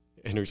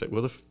Henry's like,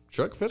 "Will the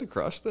truck fit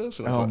across this?"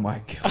 And I was Oh like, my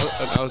god.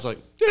 and I was like,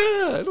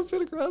 "Yeah, it'll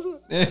fit across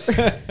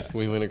it."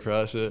 We went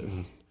across it,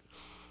 and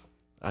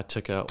I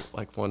took out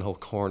like one whole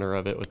corner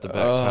of it with the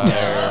back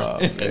tire,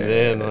 and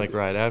then like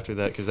right after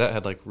that, because that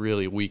had like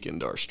really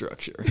weakened our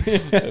structure,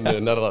 and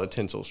then not a lot of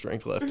tensile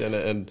strength left in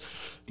it, and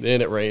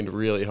then it rained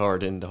really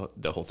hard, and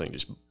the whole thing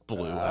just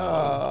blew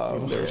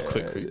out. There was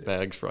quick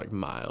bags for like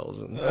miles,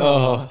 and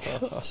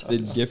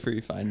Did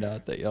Giffrey find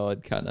out that y'all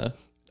had kind of?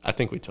 I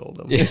think we told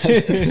them. Yeah, I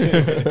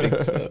think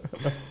so.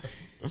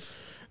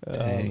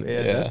 Dang,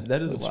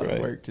 that is a lot of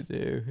work to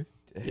do.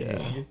 Dang.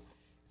 Yeah.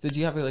 So did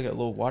you have like a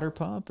little water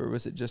pump, or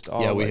was it just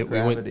all we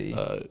gravity?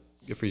 went.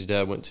 Giffrey's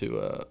dad went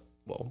to.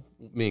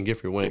 Me and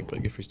Giffrey went, but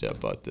Giffrey's dad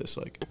bought this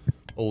like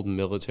old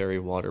military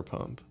water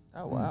pump.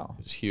 Oh wow,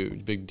 It's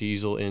huge, big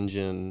diesel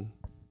engine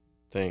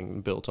thing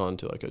built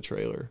onto like a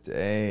trailer.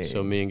 dang.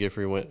 So me and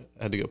Giffrey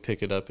had to go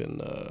pick it up in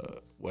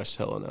West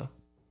Helena,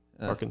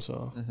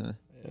 Arkansas,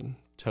 and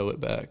tow it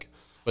back.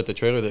 But the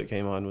trailer that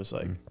came on was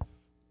like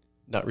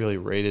not really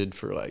rated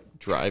for like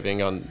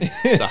driving on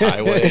the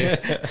highway.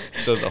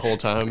 So the whole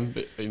time,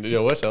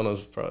 West Helena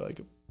was probably like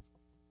a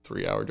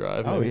 3-hour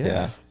drive. Oh maybe.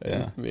 yeah.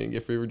 Me and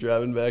Giffrey were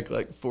driving back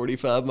like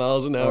 45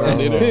 miles an hour on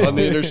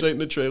the interstate, and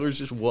the trailer's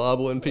just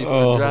wobbling. People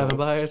are driving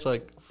by. It's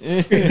like,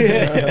 get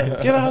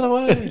out of the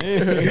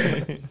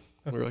way.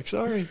 We're like,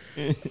 sorry.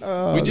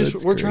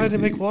 We're trying to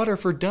make water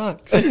for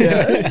ducks.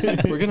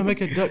 We're gonna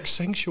make a duck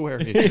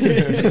sanctuary.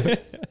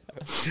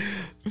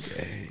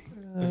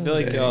 I feel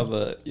like y'all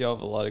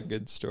have a lot of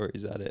good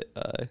stories out at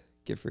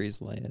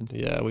Giffrey's land.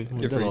 Yeah, we've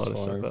done a lot of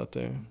stuff out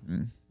there.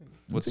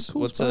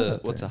 What's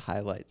a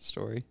highlight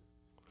story? Do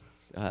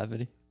you have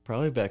any?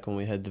 Probably back when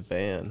we had the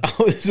van. I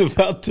was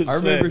about to say. I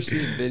remember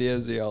seeing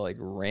videos of y'all like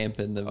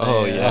ramping the van.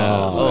 Oh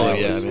yeah,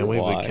 was man. We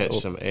would wild. catch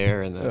some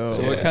air in that.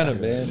 So what kind of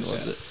van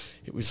was it?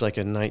 It was like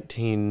a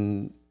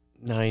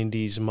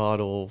 1990s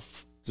model.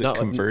 Is it a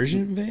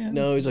conversion van?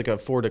 No, it was like a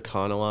Ford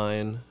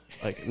Econoline.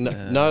 Like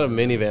not a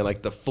minivan,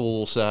 like the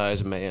full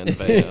size man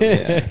van.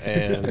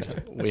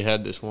 And we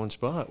had this one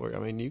spot where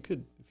you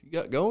could, if you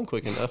got going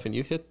quick enough and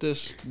you hit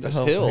this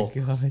hill,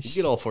 you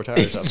get all 4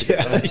 tires off the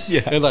ground.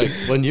 Yeah. And like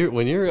when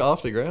you're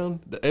off the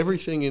ground,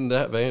 everything in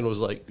that van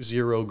was like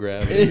zero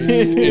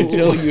gravity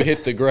until you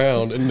hit the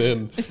ground, and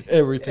then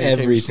everything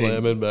came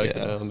slamming back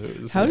down. It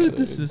was How insane. did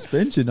the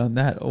suspension on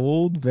that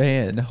old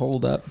van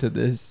hold up to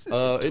this?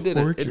 It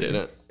didn't. torture? It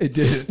didn't. It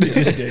didn't. It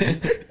just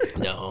didn't.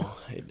 No,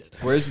 it didn't.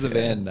 Where's the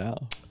van now?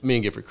 Me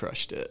and Gifford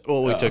crushed it.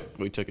 Well, we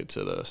took it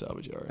to the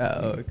salvage yard.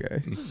 Oh,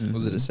 okay.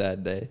 Was it a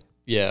sad day?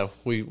 Yeah,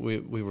 we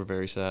were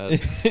very sad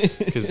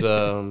because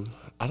I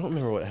don't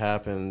remember what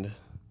happened.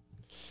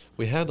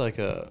 We had like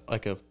a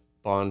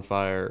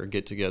bonfire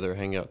get together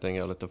hangout thing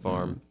out at the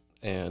farm,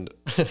 and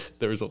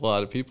there was a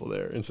lot of people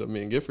there, and so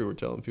me and Gifford were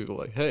telling people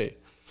like, hey,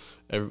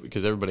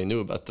 because everybody knew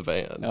about the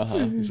van,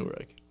 so we're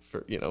like,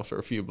 for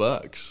a few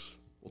bucks,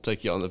 we'll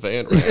take you on the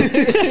van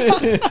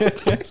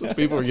ramp. So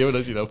people were giving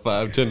us,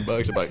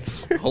 $5-10. I'm like,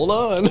 hold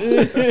on.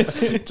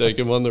 Take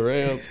him on the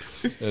ramp.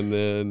 And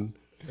then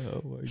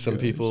some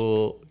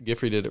people,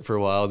 Giffrey did it for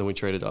a while, then we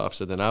traded off.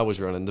 So then I was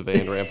running the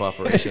van ramp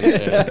operation.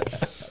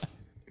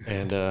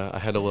 And I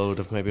had a load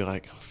of maybe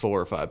like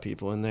 4 or 5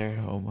 people in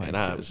there. Oh my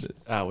goodness.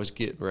 I was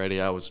getting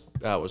ready. I was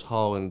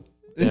hauling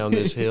down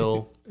this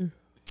hill.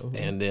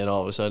 And then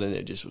all of a sudden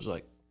it just was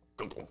like,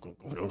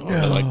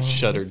 it like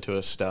shuddered to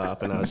a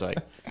stop. And I was like,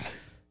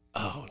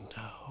 oh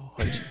no.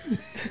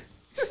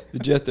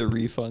 Did you have to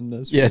refund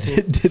those? Yeah,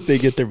 did they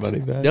get their money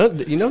back? No,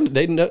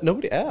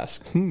 nobody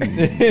asked.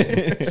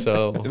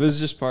 So It was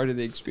just part of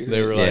the experience.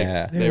 they were like,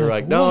 Yeah.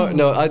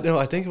 no.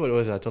 I think what it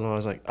was, I told them, I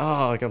was like,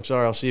 I'm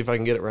sorry, I'll see if I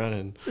can get it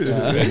running. And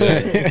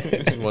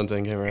then one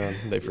thing came around,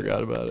 they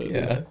forgot about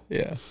it.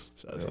 Yeah.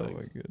 So I was like,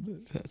 my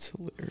goodness. That's I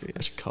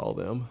hilarious. should call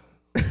them.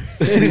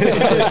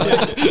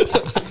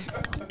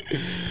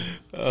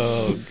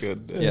 Oh,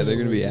 goodness. Yeah, they're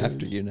gonna be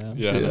after you now.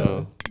 Yeah, I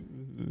know.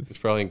 It's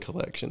probably in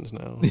collections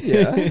now.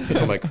 Yeah.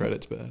 That's why my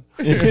credit's bad.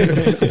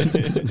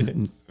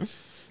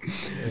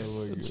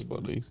 That's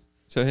funny.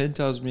 So Hen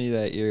tells me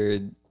that you're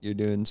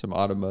doing some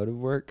automotive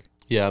work.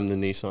 Yeah, I'm the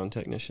Nissan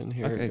technician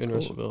here Okay, in cool.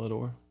 Russellville.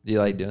 Do you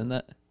like doing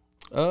that?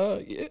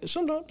 Yeah,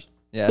 sometimes.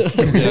 Yeah.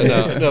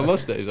 Yeah, no,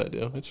 most days I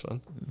do. It's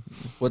fun.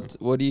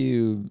 What do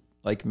you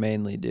like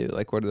mainly do?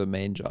 Like, what are the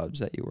main jobs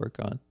that you work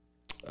on?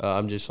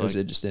 I'm just Or like, is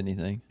it just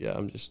anything? yeah,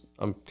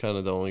 I'm kind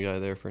of the only guy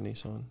there for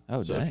Nissan.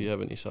 Oh, so dang. if you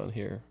have a Nissan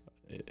here,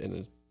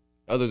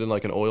 other than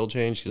like an oil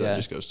change, because that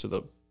just goes to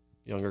the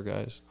younger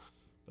guys,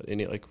 but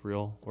any like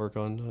real work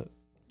on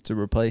So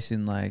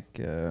replacing like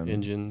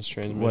engines,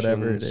 transmissions,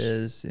 whatever it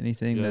is,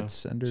 anything yeah,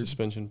 that's under.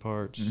 suspension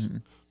parts,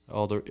 Mhm.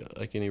 all the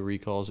like any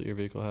recalls that your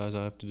vehicle has,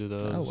 I have to do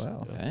those. Oh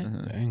wow. Yeah.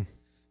 Okay. Dang.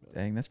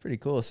 Dang, that's pretty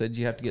cool. So did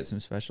you have to get some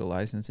special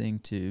licensing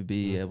to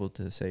be able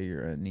to say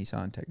you're a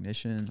Nissan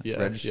technician, like Yeah,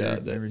 registered yeah.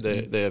 and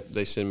everything?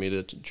 They send me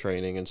to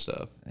training and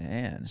stuff.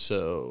 Man.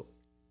 So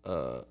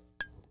I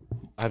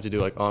have to do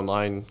like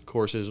online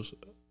courses,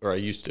 or I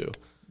used to.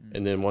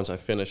 And then once I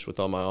finished with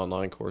all my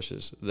online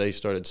courses, they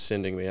started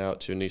sending me out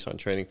to Nissan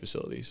training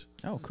facilities.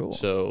 Oh, cool.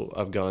 So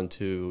I've gone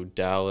to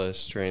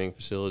Dallas training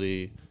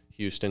facility,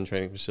 Houston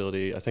training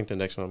facility. I think the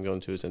next one I'm going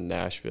to is in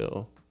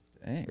Nashville.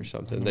 Dang. or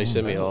something. They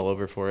sent me all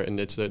over for it, and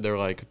they're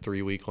like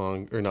 3 week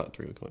long, or not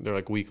 3 week long. They're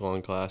like week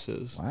long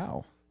classes.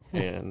 Wow.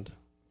 And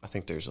I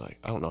think there's like,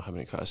 I don't know how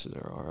many classes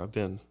there are. I've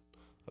been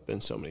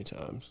so many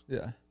times.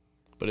 Yeah.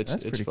 But it's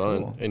pretty fun,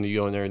 cool. and you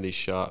go in there in these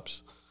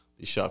shops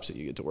that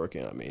you get to work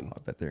in. I mean, I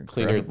bet they're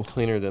cleaner incredible.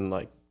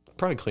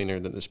 probably cleaner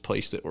than this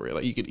place that we're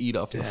like you could eat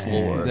off the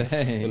floor.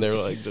 And they're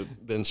like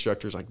the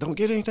instructor's like, don't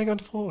get anything on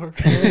the floor.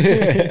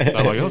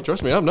 I'm like, oh,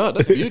 trust me, I'm not.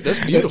 That's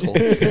beautiful.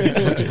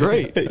 It looks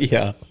great.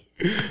 Yeah.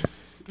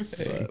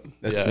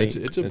 But, yeah,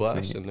 it's a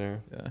blast in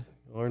there. Yeah.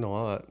 I learn a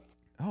lot.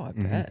 Oh, I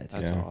bet.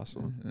 That's Yeah.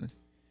 awesome.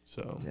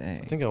 So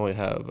Dang. I think I only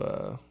have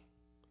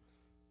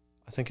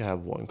I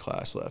have one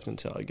class left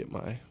until I get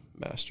my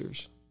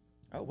master's.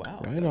 Oh,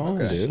 wow. Right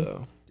on, Okay. dude.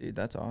 So Dude,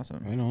 that's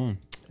awesome. Right on.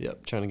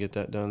 yep, trying to get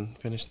that done,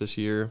 finished this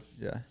year,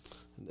 Yeah.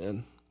 and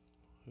then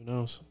who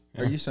knows?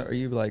 Are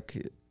you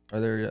like, are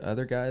there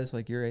other guys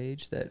like your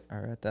age that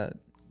are at that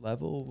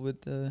level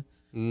with the?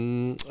 I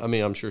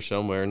mean, I'm sure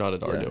somewhere, not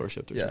at our Yeah.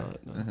 dealership, there's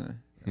not. No. Uh-huh.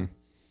 Hmm.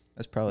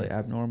 That's probably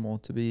abnormal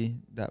to be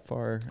that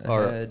far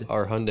Our ahead.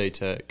 Hyundai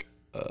tech,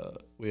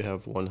 we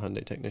have one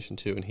Hyundai technician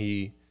too, and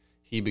he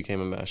became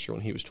a master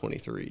when he was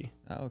 23,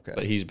 Oh, okay.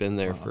 but he's been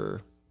there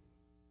for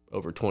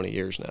over 20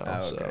 years now.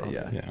 Oh, okay. So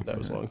Yeah. that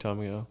was a long time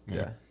ago.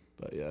 yeah.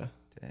 But yeah,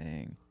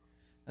 Dang.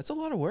 That's a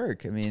lot of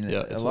work. I mean,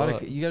 Yeah, a it's lot a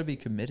of lot. you got to be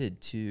committed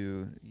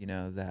to,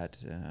 that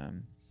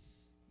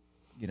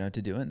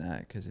to doing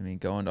that, cuz I mean,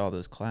 going to all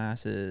those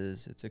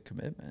classes, it's a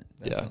commitment.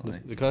 yeah. Definitely.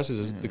 The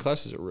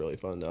classes are really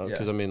fun though,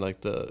 because Yeah. I mean, like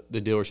the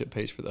dealership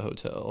pays for the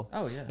hotel,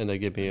 Oh, yeah. and they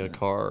give me a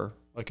car,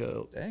 like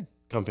a Dang.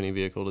 company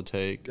vehicle to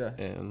take, Yeah.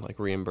 and like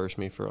reimburse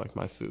me for like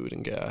my food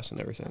and gas and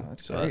everything. Oh,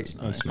 that's So great.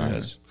 That's yeah, nice.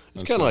 it's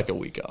That's kind of nice. like a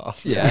week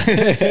off. Yeah.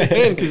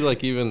 And because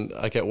like even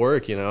like at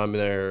work, I'm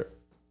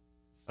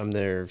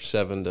there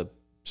 7 to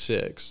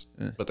 6,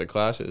 Yeah. but the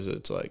classes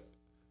it's like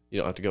you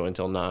don't have to go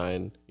until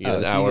 9. You get Oh,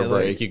 an so you hour get,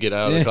 break. like- You get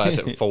out of the class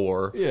at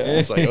 4. Yeah.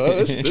 It's like, oh,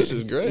 this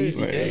is great.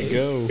 Easy There day. you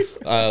go.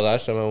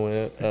 Last time I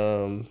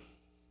went,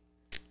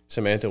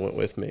 Samantha went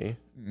with me,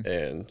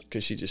 and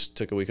because she just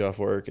took a week off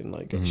work, and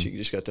like she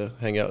just got to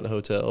hang out in a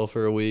hotel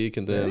for a week,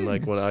 and then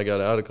like when I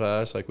got out of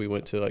class, like we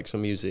went to like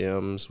some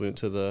museums, we went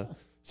to the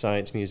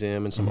science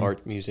museum and some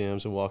art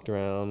museums and walked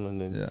around, and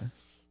then Yeah.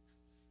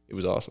 it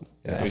was awesome.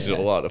 Yeah. It was a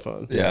lot of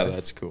fun. Yeah,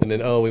 that's cool. And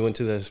then we went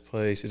to this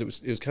place. It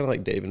was kind of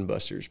like Dave and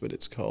Buster's, but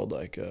it's called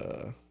like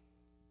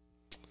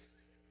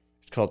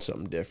it's called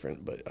something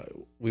different. But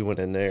we went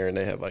in there and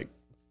they have like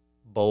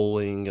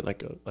bowling and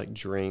like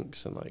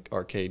drinks and like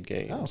arcade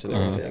games and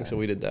cool. everything. Yeah. So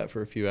we did that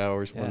for a few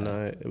hours one Yeah.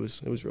 night. It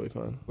was really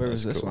fun. Where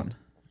was That's this cool. one?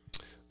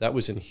 That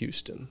was in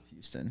Houston.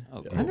 Houston.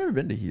 Oh, Yeah. I've never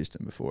been to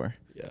Houston before.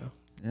 Yeah,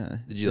 Yeah.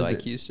 Did you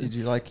like Houston? Did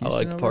you like I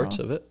Houston? liked parts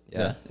of it.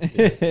 Yeah.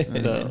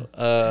 No,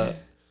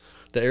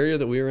 the area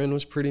that we were in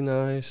was pretty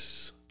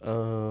nice.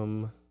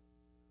 And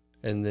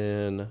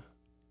then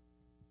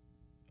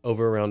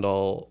over around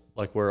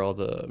where all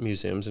the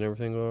museums and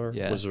everything are,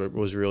 Yeah.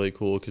 was really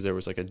cool because there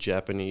was like a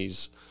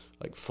Japanese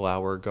like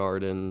flower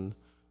garden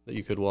that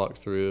you could walk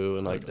through,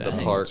 and like the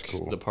dang. parks. That's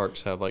cool. The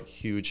parks have like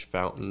huge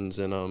fountains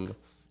in them,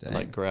 and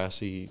like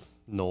grassy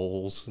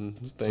knolls and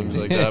things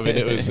like that. I mean,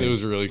 it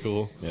was really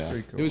cool. Yeah.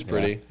 Pretty cool. It was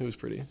pretty. It was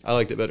pretty. I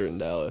liked it better than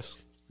Dallas.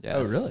 Yeah.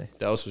 Oh, really?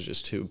 Dallas was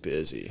just too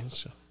busy.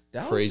 It's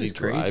Dallas crazy is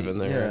crazy. drive in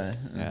there.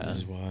 Yeah. Yeah. That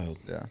was wild.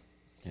 Yeah.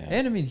 Yeah.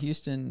 And I mean,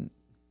 Houston,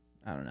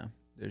 I don't know.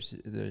 There's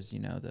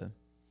the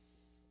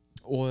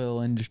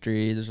oil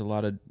industry. There's a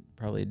lot of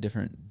probably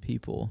different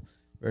people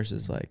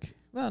versus like,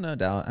 well, no,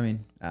 Dallas. I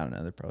mean, I don't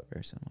know. They're probably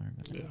very similar.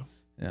 But Yeah.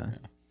 yeah.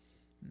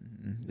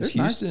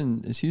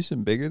 Is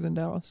Houston bigger than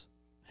Dallas?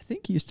 I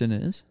think Houston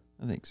is.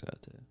 I think so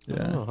too. I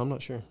don't know. I'm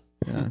not sure.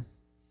 Yeah.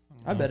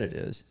 I bet it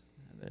is.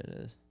 I bet it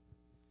is.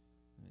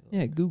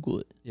 Yeah, Google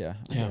it. Yeah.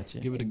 I Yeah. bet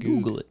you. Give it a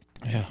Google it.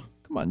 Yeah.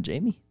 Come on,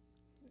 Jamie.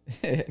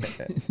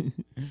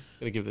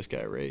 Gotta give this guy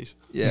a raise.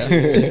 Yeah.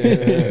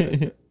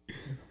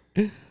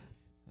 Let's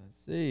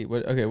see.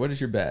 What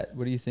is your bet?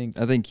 What do you think?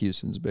 I think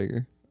Houston's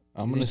bigger.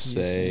 I'm You gonna think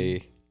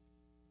say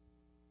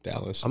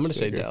Dallas. I'm gonna is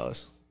say bigger.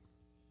 Dallas.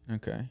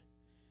 Okay.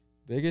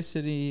 Biggest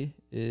city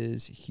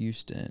is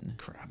Houston.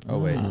 Crap. Oh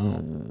wait.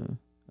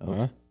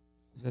 Huh?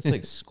 That's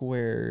like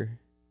square.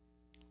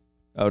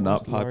 Oh,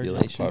 not Where's the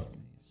largest population. city?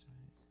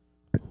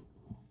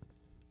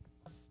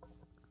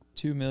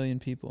 2 million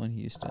people in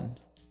Houston.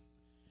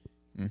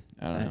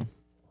 I don't know.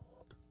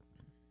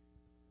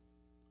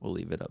 We'll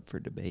leave it up for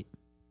debate.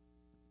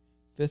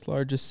 5th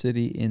largest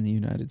city in the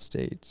United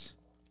States.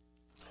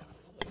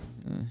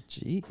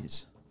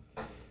 Jeez.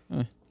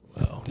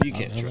 Well, you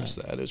can't trust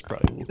that. It was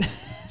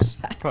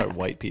probably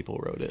white people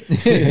wrote it.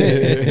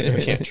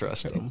 You can't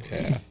trust them.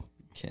 Yeah.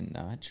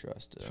 Cannot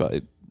trust It's it.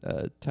 probably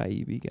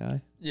Taibbi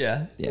guy.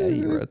 Yeah. Yeah,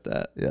 he wrote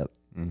that. Yep.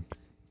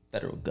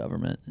 Federal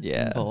government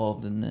Yeah.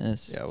 involved in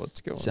this. Yeah,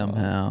 what's going on?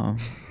 Somehow.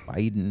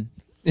 Biden.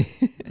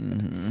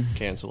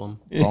 Cancel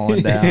them.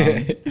 Falling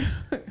down.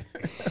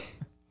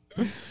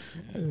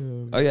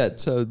 Oh yeah,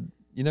 so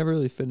you never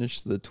really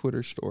finished the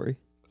Twitter story.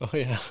 Oh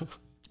yeah.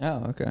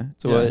 Oh, okay.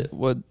 So Yeah.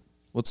 what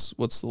What's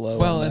the low?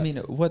 Well, on I that? mean,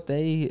 what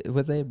they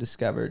have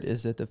discovered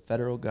is that the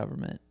federal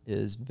government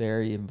is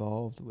very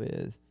involved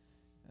with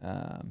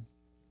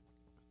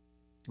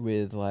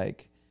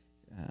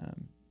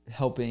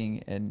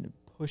helping and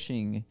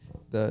pushing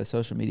the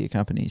social media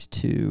companies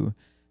to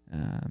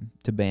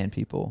ban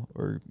people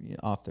or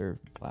off their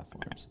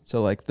platforms.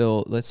 So like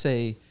let's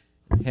say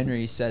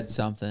Henry said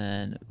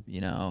something,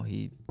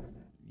 he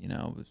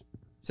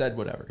said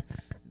whatever,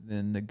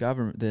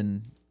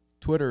 then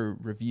Twitter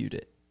reviewed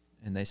it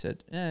and they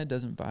said, it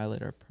doesn't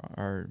violate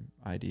our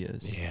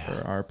ideas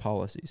or our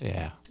policies.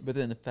 Yeah. But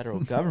then the federal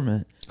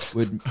government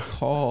would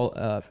call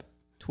up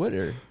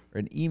Twitter or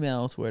an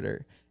email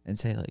Twitter and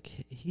say like,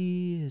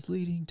 he is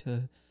leading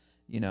to,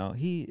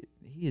 he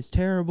is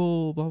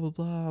terrible, blah, blah,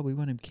 blah. We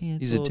want him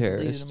canceled. He's a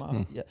terrorist. Him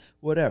off. Yeah,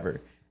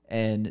 whatever.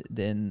 And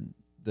then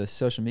the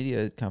social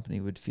media company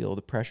would feel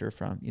the pressure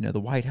from, the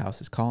White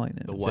House is calling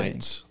them. The and saying,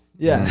 whites.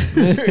 yeah.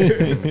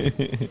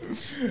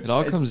 It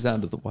all comes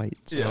down to the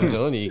whites. I'm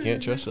telling you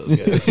can't trust those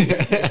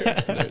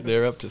guys.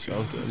 they're up to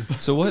something.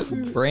 So what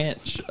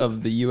branch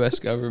of the U.S.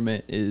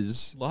 government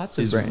is Lots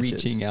of branches.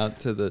 reaching out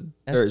to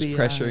or is FBI.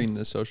 pressuring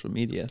the social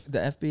media? The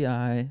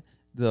FBI,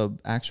 the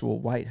actual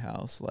White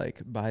House,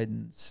 like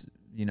Biden's,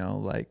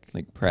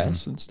 Like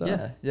press and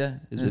stuff? yeah.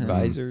 His Mhm.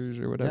 advisors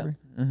or whatever?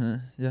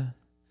 Yeah.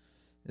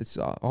 It's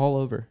all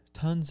over.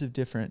 Tons of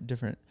different,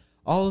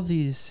 all of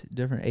these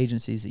different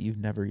agencies that you've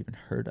never even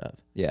heard of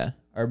Yeah.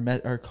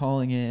 are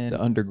calling in. The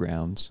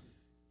undergrounds.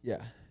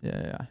 Yeah.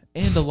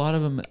 And a lot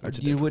of them That's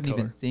a you different wouldn't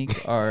even color.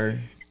 think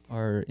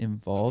are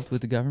involved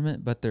with the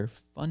government, but they're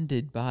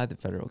funded by the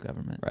federal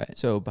government. Right.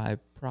 So by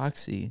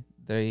proxy,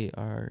 they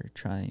are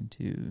trying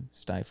to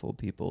stifle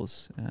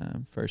people's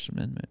First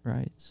Amendment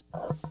rights.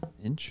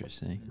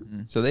 Interesting.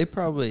 Mhm. So they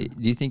probably,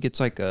 do you think it's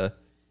like a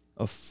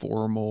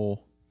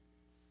formal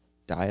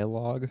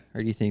dialogue?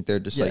 Or do you think they're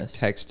just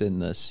Yes. like texting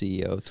the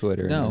CEO of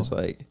Twitter No. and it's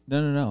like,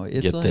 No.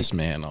 It's Get like, this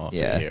man off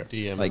Yeah. of here.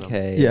 DM like, them.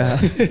 hey, Yeah.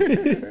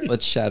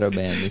 let's shadow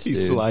ban this He's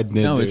dude. sliding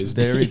into No, it's his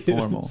very DMs.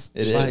 formal.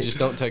 It just, is. just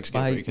don't text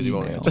by Henry because he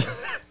won't email. answer.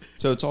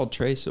 So it's all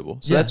traceable.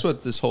 So Yeah. that's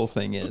what this whole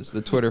thing is.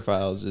 The Twitter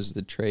files is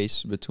the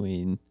trace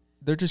between.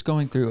 They're just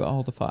going through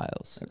all the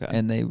files. Okay.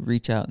 And they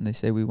reach out and they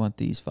say, we want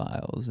these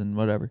files and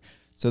whatever.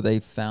 So they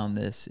found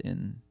this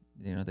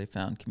they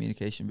found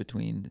communication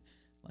between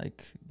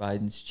like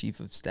Biden's chief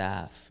of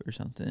staff or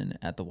something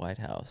at the White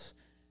House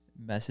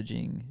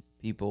messaging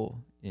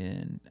people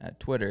at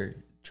Twitter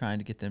trying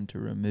to get them to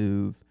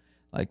remove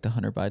like the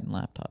Hunter Biden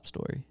laptop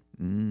story.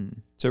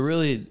 So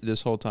really,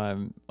 this whole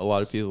time, a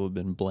lot of people have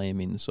been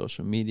blaming the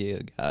social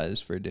media guys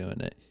for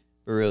doing it,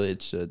 but really,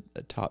 it's a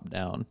top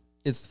down.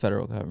 It's the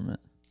federal government.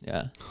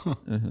 Yeah,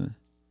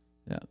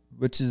 Yeah.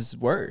 Which is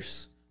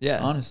worse, yeah.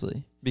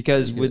 honestly.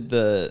 Because Pretty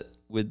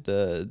with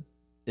the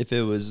if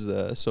it was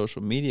the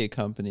social media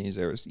companies,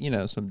 there was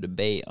some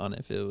debate on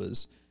if it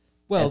was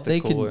Well, they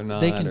ethical can or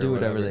not they can or do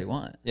whatever whatever. they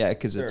want. Yeah,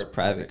 because They're it's a a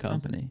private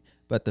company.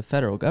 But the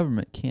federal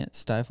government can't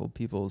stifle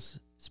people's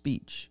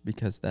speech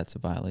because that's a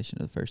violation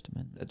of the First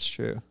Amendment. That's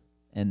true.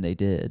 And they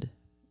did.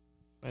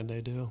 And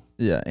they do.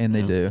 Yeah, and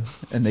they do.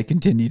 And they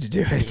continue to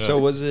do it. So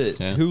was it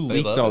Yeah. who They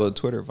leaked love all it. the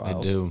Twitter I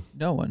files? do.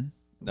 No one.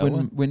 No when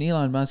one. when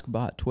Elon Musk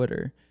bought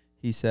Twitter,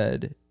 he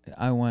said,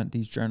 I want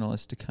these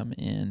journalists to come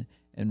in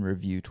and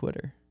review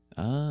Twitter.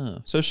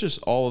 So it's just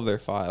all of their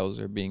files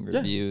are being Yeah.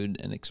 reviewed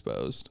and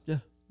exposed. Yeah.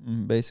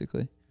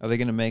 Basically. Are they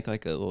going to make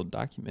like a little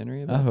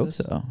documentary about I hope this?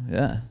 so.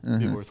 Yeah. Be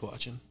Uh-huh. worth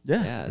watching.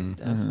 Yeah. Yeah, Mm.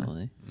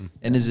 definitely. Mm.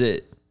 And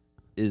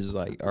is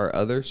like, are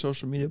other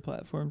social media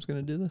platforms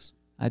going to do this?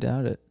 I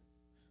doubt it.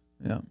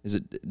 Yeah. Is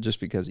it just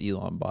because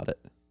Elon bought it?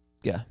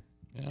 Yeah.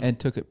 Yeah. And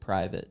took it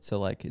private. So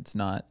like it's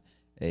not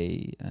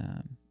a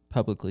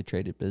publicly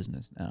traded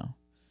business now.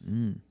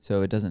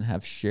 So it doesn't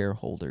have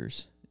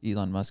shareholders.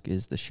 Elon Musk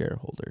is the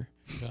shareholder.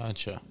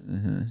 Gotcha.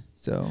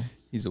 So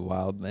He's a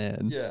wild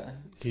man. yeah,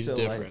 He's so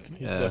different. like-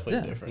 He's Yeah. definitely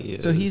Yeah. different. He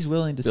so he's is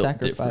willing to built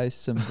sacrifice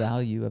some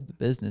value of the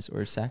business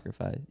or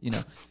sacrifice,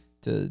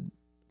 to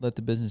let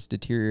the business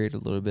deteriorate a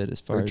little bit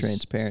as far For as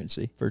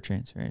transparency. for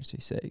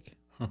transparency's sake.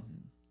 Huh.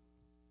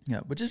 Yeah,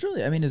 which is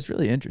really, it's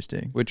really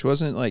interesting. Which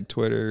wasn't like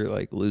Twitter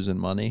like losing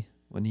money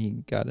when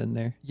he got in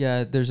there.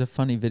 Yeah, there's a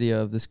funny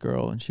video of this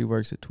girl and she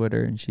works at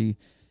Twitter and she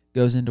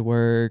goes into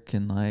work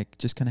and like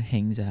just kind of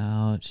hangs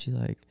out. She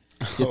like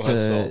gets I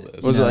saw a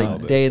this. Was you it know,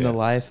 like day in the yeah.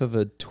 life of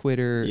a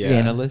Twitter Yeah.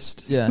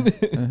 analyst? yeah.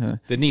 Uh-huh.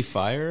 Didn't he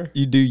fire?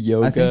 You do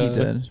yoga. I think he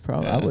did.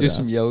 Probably. Yeah. I would Do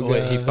some yoga.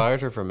 Wait, he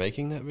fired her for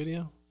making that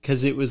video?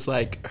 Because it was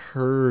like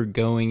her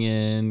going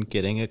in,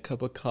 getting a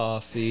cup of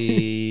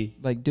coffee,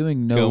 like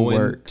doing no going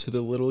work. to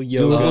the little a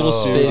yoga little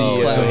studio.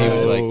 spin So he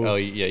was like, class. "Oh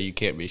yeah, you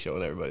can't be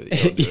showing everybody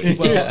that you don't do it."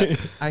 Well,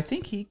 I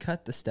think he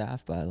cut the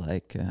staff by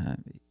like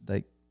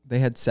they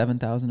had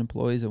 7,000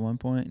 employees at one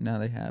point. Now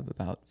they have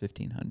about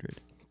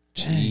 1,500.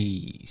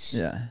 Jeez.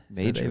 Yeah,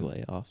 Major so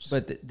they- layoffs.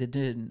 But that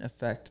didn't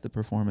affect the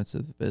performance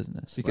of the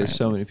business because Right.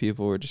 so many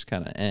people were just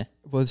kind of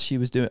Well, she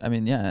was doing.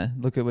 Yeah,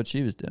 look at what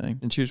she was doing.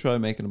 And she was probably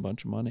making a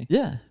bunch of money.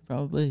 Yeah,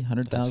 probably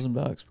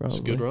 $100,000 probably. It's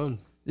a good run.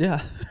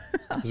 Yeah,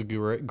 It was a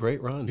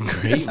great run.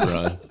 Great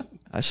run.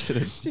 I should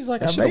have. She's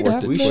like, I I should have made worked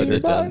half at a We should million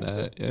have done bucks.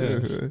 that.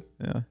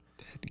 Yeah. Yeah.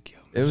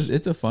 Kill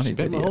It's a funny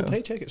Spent my video. whole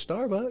paycheck at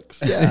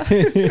Starbucks.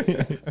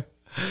 Yeah.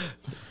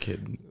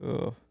 Kidding.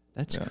 Oh.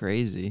 That's Yeah.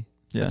 crazy.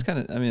 Yeah. That's kind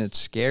of. I mean, it's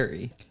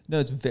scary. No,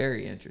 it's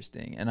very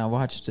interesting. And I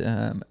watched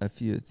a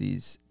few of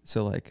these.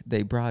 So like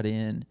they brought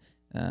in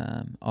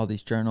all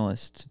these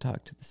journalists to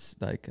talk to this,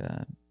 like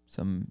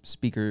some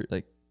speaker,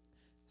 like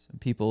some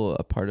people,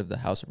 a part of the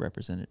House of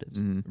Representatives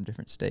from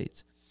different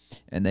states,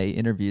 and they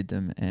interviewed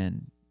them.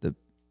 And the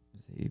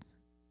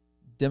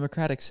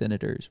Democratic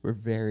senators were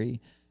very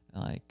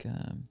like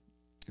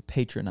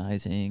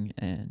patronizing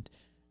and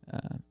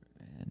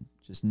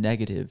just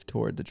negative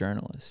toward the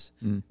journalists,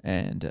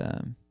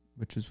 and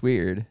which was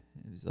weird. It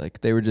was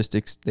like they were just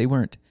they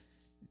weren't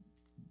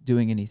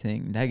doing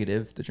anything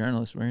negative. The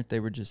journalists weren't. They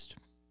were just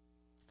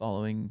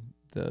following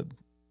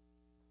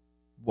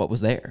what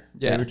was there.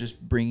 Yeah. They were just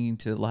bringing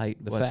to light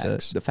The what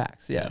facts. The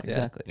facts. Yeah, Yeah.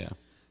 exactly. Yeah.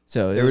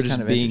 So They it were was just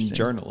kind of being interesting.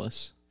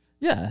 journalists.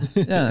 Yeah,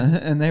 yeah,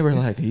 and they were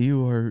like,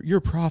 "You're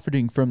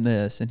profiting from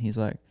this," and he's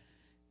like,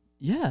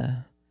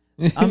 "Yeah,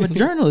 I'm a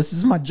journalist. This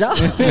is my job."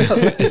 That's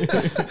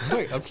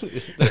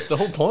the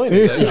whole point.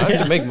 Is that I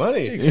have to make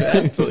money.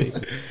 Exactly.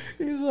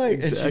 He's like,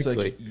 and she's Exactly.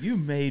 like, "You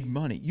made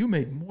money. You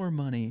made more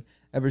money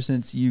ever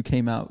since you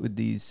came out with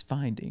these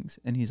findings."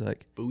 And he's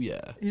like,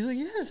 Booyah.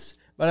 "Yes,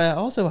 but I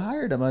also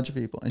hired a bunch of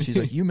people." And she's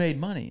like, "You made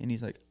money," and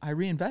he's like, "I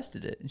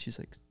reinvested it." And she's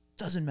like,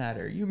 "Doesn't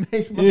matter. You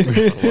made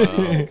money."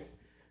 Wow.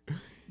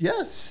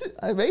 Yes,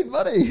 I made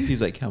money.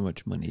 He's like, how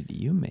much money do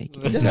you make?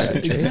 Yeah,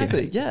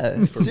 exactly.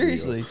 Yeah,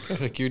 seriously.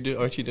 Like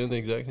aren't you doing the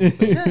exact same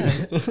thing?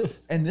 Yeah.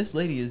 And this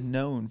lady is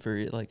known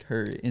for like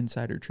her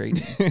insider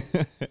trading.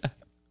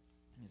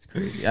 It's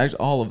crazy. Actually,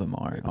 all of them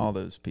are. All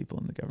those people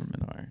in the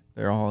government are.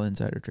 They're all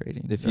insider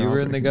trading. If They're you all were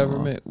in the breaking law.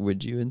 government,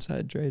 would you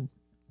inside trade?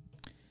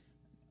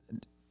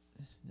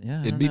 Yeah,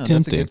 I It'd don't be know. That's a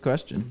tempting. good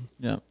question.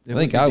 Yeah, I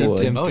think I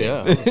would. Oh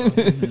yeah.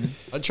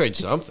 I'd trade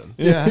something.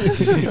 Yeah.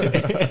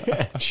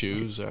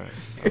 Shoes. All right.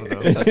 I don't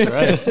know. That's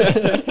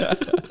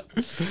right.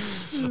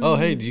 Oh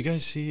hey, did you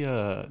guys see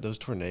those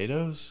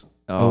tornadoes?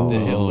 Oh, That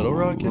hit Little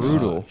Rock?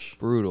 brutal, Gosh.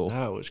 brutal.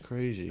 That was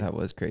crazy. That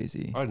was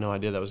crazy. I had no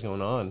idea that was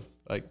going on.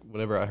 Like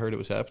whenever I heard it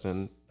was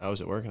happening, I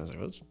was at work and I was like,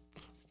 "Well, it's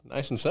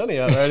nice and sunny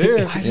out right here."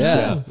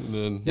 Yeah. And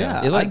then,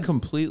 Yeah. It like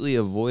completely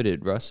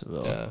avoided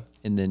Russellville, Yeah.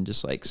 and then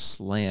just like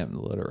slammed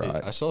Little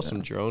Rock. I saw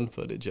some drone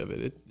footage of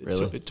it.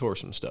 Really? It tore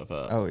some stuff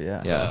up. Oh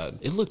yeah. Yeah.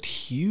 It looked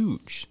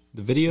huge.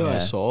 The video I Yeah.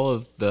 saw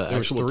of the There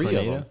was actual 3 of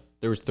tornado. them.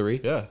 There was 3.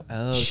 Yeah.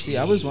 Oh, see,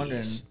 I was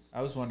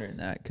wondering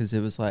that because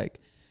it was like,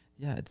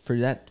 yeah, for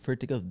it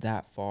to go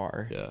that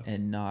far Yeah.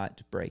 and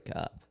not break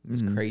up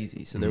was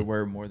crazy. So there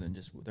was more than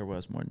just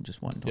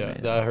one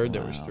tornado. Yeah, I heard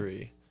there was Wow.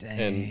 3. Dang.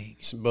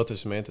 And both of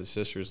Samantha's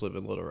sisters live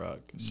in Little Rock.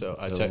 So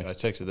I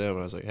texted them and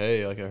I was like,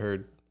 "Hey, like I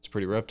heard it's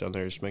pretty rough down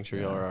there. Just make sure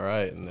y'all are all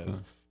right." And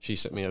then she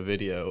sent me a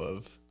video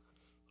of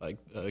like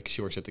 'cause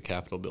she works at the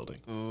Capitol building.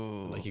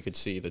 Like you could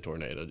see the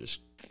tornado just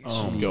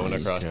going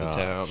across the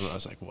town. And I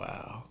was like,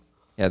 "Wow."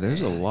 Yeah,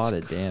 there's a lot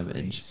of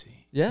damage.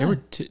 Yeah. There were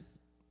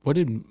what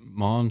did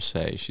Mom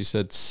say? She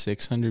said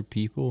 600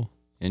 people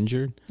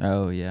injured,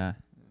 Oh yeah.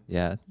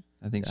 Yeah,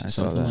 I think Yeah, she I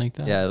saw saw something that. like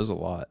that. Yeah, it was a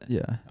lot.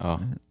 Yeah. Oh,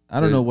 I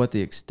don't know what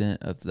the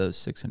extent of those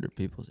 600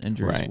 people's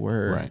injuries Right,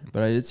 were, right.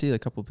 but I did see a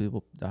couple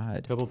people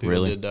died. A couple people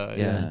Really? did die.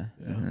 Yeah.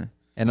 Yeah. Uh-huh.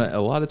 And a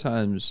lot of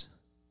times,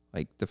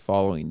 like the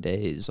following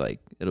days, like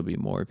it'll be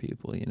more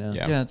people. You know.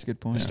 Yeah. Yeah, that's a good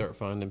We point. start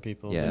finding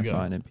people. Yeah, that got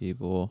finding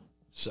people.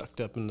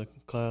 sucked up in the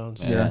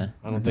clouds. Yeah.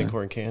 I don't think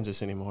we're in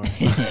Kansas anymore.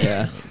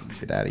 Yeah.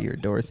 Get out of here,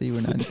 Dorothy.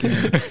 We're not in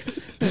Kansas.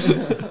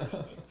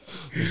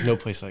 There's no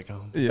place like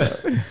home. Yeah.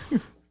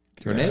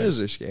 Tornadoes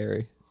are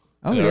scary.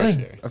 Oh They are yeah.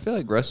 scary. I feel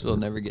like Russellville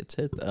never gets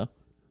hit though.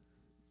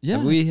 Yeah.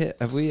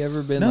 Have we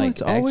ever been no, like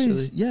it's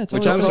always actually? it's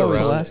Which I always was around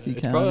around. Pulaski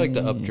It's probably like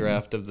the County.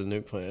 updraft of the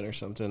nuke plant or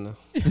something.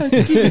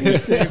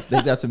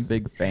 They got some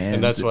big fans.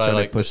 And that's that why try to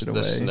like push it the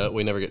away. snow.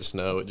 We never get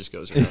snow. It just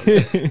goes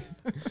around.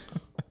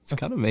 it's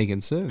kind of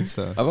making sense.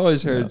 I've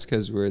always heard it's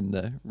because we're in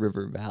the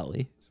river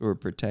valley, so we're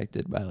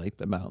protected by like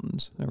the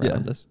mountains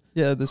around us.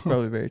 Yeah, that's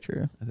probably very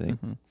true. I think,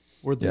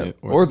 Or the Yeah.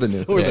 or the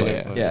nuclear. Or the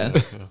Yeah, nuke yeah.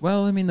 plant. Yeah.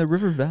 Well, I mean, the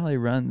river valley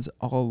runs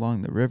all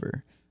along the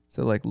river,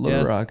 so like Little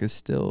Yeah. Rock is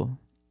still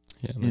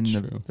Yeah, in that's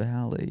the true.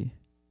 valley.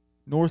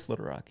 North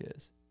Little Rock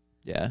is.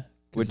 Yeah, 'Cause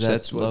which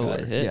that's what lower.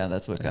 got hit. Yeah,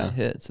 that's what got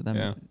hit. So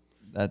Yeah.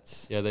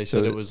 that's Yeah, they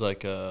So said it was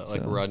like so-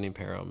 Rodney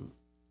Parham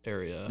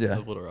area Yeah.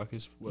 of Little Rock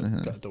is what Uh-huh.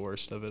 got the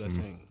worst of it, I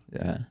think.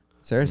 yeah.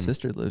 Sarah's Mhm.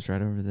 sister lives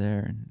right over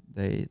there, and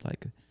they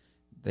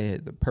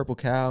had the purple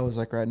cow was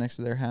like right next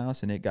to their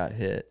house, and it got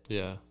hit.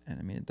 Yeah. And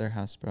I mean, their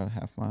house is about a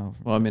half mile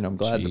from. Well, I mean, I'm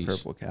glad the Jeez.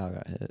 purple cow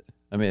got hit.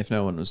 I mean, if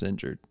no one was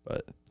injured,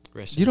 but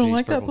Rest You in don't peace,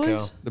 like that Purple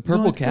place? Cow. the You don't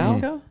purple like the cow.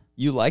 cow?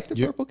 You like the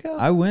You- purple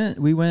cow?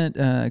 We went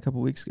a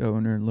couple weeks ago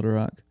when we were in Little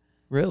Rock.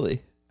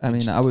 Really? I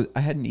mean, I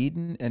hadn't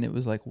eaten, and it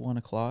was like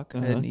 1:00. I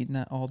hadn't eaten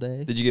that all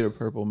day. Did you get a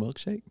purple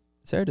milkshake?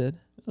 Sarah did.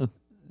 Oh.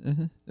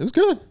 It was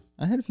good.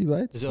 I had a few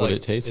bites. Is it What like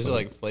it tastes is it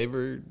like? like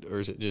flavored or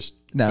is it just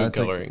No, food it's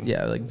coloring?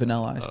 like like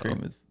vanilla ice cream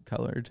Oh. with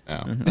colored. Oh.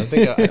 Mhm.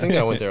 I think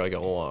I went there like a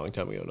long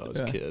time ago when I was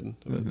Yeah. a kid.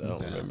 But I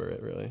don't Yeah. remember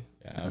it really.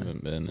 Yeah, I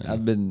haven't been.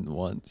 I've been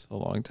once a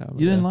long time ago.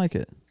 You didn't like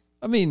it.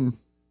 I mean,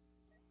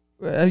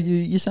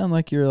 You sound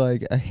like you're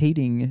like a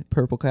hating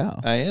purple cow.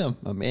 I am.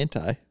 I'm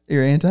anti.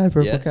 You're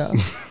anti-purple Yes. cow.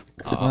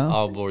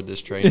 I'll board this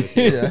train with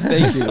you. Yeah.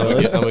 Thank you.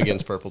 I'm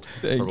against purple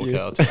you.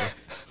 cow too.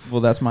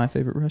 Well, that's my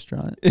favorite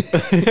restaurant.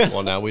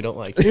 Well, now we don't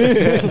like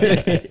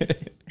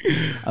it.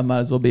 I might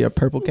as well be a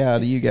purple cow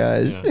to you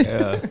guys.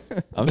 Yeah.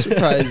 I'm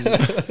surprised.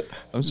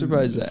 I'm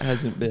surprised that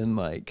hasn't been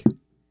like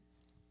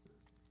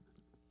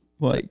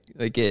What?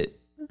 like it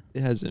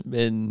hasn't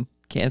been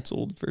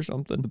canceled for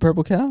something. The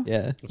purple cow?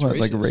 Yeah. It's What,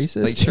 like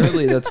racist. racist? Like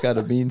surely that's got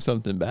to mean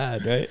something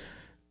bad, right?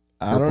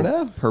 I don't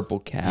know. Purple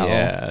cow.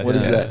 Yeah, What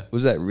does yeah. that? What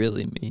does that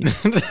really mean?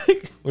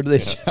 What are they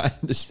trying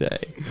to say?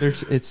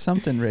 It's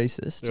something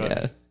racist. Right.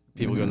 Yeah.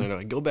 People go in there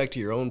like, go back to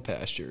your own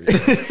pasture.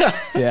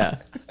 Yeah.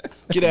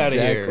 Get out of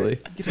Exactly.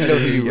 here. You know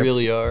who you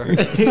really are.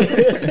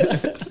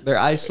 They're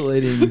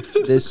isolating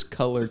this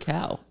color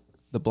cow.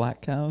 The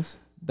black cows?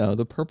 No,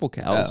 the purple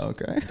cows. Oh,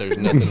 okay.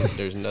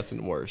 There's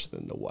nothing worse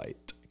than the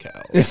white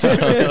cows.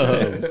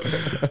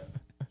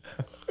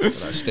 But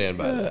I stand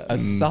by that. A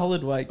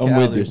solid white cow. I'm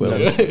with you, there's no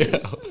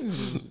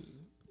Willis.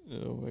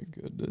 Oh my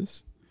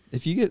goodness.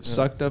 If you get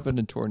sucked up in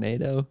a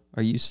tornado,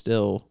 are you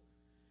still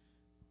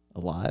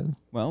alive?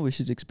 Well, we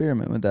should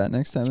experiment with that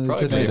next time. It's there's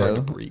a probably pretty hard to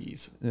tornado.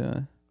 breathe, Yeah.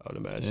 I would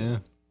imagine. Yeah.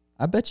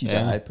 I bet you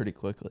Yeah. die pretty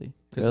quickly.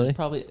 Because Really? there's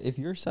probably, if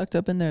you're sucked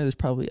up in there, there's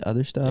probably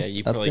other stuff Yeah,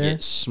 you up probably there.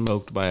 get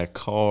smoked by a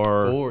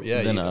car. Or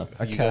then you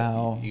a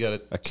cow. You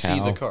got A to see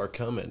the cow. car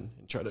coming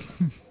and try to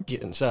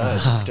get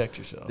inside and protect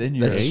yourself. Then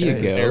you're There you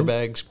straight. go.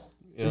 Airbags.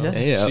 You know,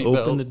 Yeah, seat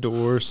open belt. the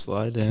door,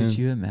 slide in. Could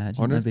you imagine?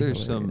 I wonder if That'd be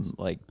there's hilarious. some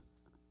like.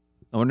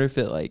 I wonder if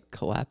it like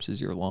collapses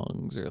your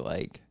lungs or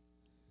like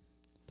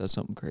does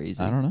something crazy.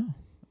 I don't know.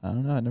 I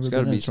never There's been got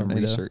to in a be some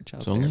tornado. research out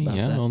It's there only about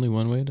that. only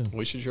one way to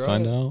We should try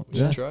find it. out. We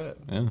should Yeah. try it.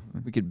 Yeah,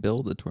 We could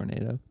build a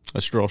tornado.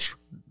 let's draw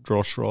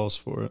straws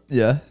for it.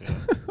 Yeah.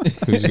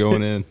 Who's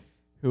going in?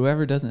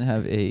 Whoever doesn't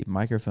have a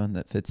microphone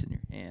that fits in your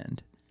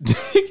hand,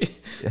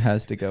 it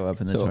has to go up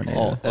in the So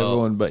tornado.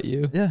 everyone but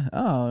you. Yeah.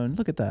 Oh, and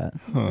look at that.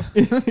 Huh.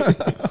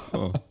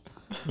 Huh.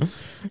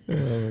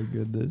 Oh my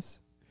goodness.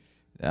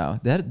 Yeah,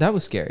 that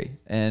was scary.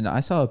 And I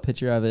saw a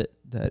picture of it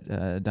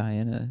that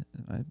Diana,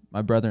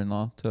 my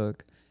brother-in-law,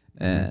 took,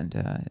 and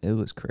it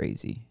was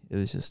crazy. It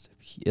was just,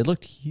 it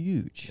looked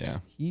huge. Yeah.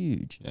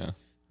 Huge. Yeah.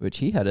 Which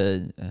he had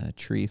a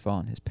tree fall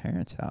on his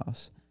parents'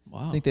 house.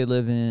 Wow. I think they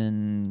live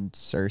in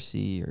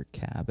Searcy or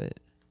Cabot.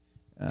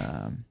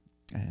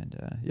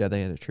 Yeah,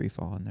 they had a tree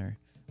fall in there.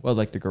 Well,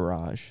 like the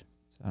garage.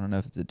 So I don't know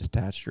if it's a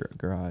detached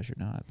garage or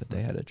not, but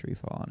they had a tree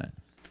fall on it.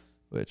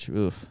 Which,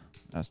 oof,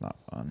 that's not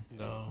fun.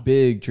 No.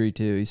 Big tree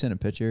too. He sent a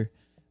picture.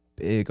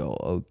 Big old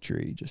oak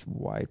tree just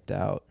wiped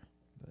out.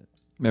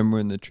 Remember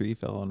when the tree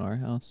fell on our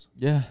house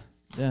Yeah,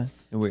 yeah,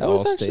 and we That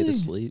was all stayed actually-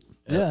 asleep?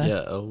 yeah.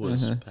 Yeah, Elle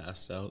was Uh-huh.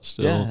 passed out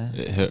still. Yeah.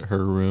 It hit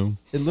her room.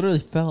 It literally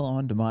fell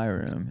onto my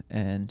room,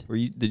 and Were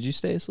you? Did you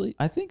stay asleep?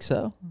 I think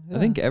so. I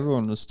think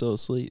everyone was still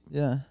asleep.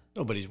 Yeah.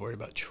 Nobody's worried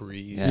about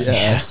trees.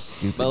 Yeah.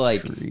 Stupid But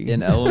like tree.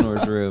 in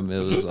Eleanor's room, it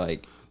was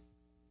like,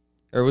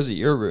 or was it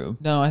your room?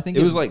 No, I think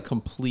It was like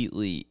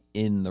completely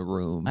in the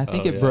room. I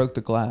think Oh, it yeah. broke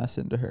the glass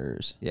into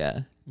hers.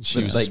 Yeah, She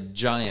But, was like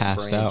giant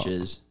passed out.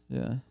 branches,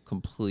 Yeah.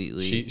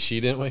 completely. She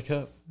didn't wake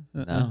up.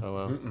 Uh-uh. No, Oh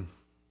wow.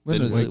 When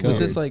Didn't was wake it? Was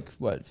up. this like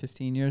what,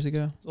 15 years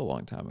ago? it was a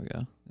long time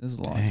ago. This is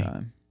a long Dang.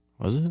 time.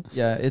 Was it?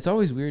 Yeah, it's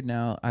always weird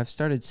now. I've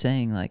started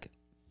saying like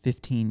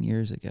 15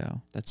 years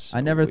ago. That's. I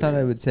so never thought I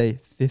weird. would say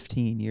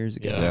 15 years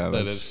ago. Yeah, that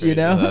that's is crazy. You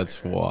know?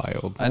 That's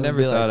wild. I would never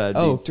be thought like,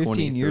 I'd be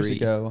 15 years 23.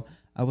 ago,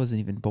 I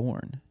wasn't even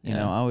born. You know,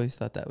 Yeah. I always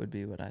thought that would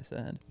be what I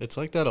said. It's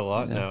like that a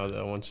lot Yeah. now.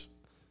 That once,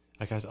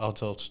 like I'll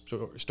tell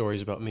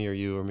stories about me or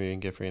you or me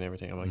and Giffrey and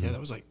everything. I'm like, yeah, that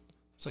was like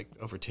it's like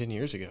over 10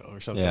 years ago or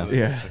something. Yeah.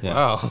 And it's like, Yeah.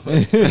 wow.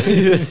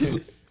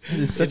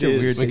 It's such a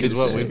is. weird thing Because to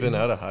what say. we've been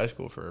out of high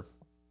school for.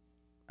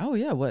 Oh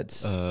yeah, what?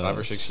 5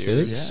 or 6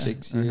 years. Yeah.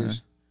 6 Uh-huh.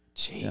 years.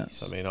 Yeah.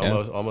 I mean,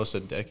 Yeah. almost a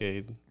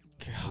decade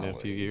in a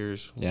few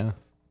years. Yeah.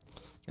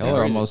 Y'all Yeah.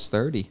 are almost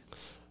 30.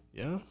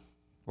 Yeah.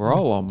 We're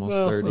all almost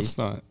Well, 30. Let's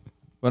not.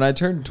 When I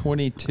turned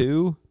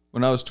 22,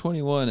 when I was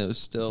 21, it was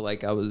still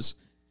like I was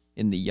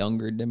in the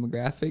younger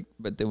demographic.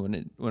 But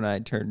then when I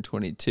turned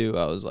 22,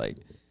 I was like,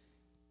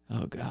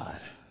 oh God,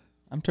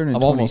 I'm turning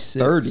I'm almost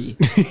 26.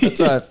 30. That's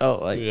what I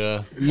felt like.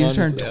 Yeah. You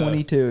turned Honestly,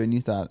 22 and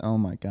you thought, oh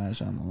my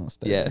gosh, I'm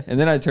almost 30. Yeah. And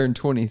then I turned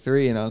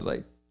 23 and I was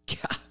like,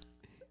 God,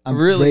 I'm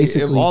really,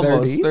 basically I'm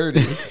almost 30.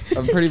 30.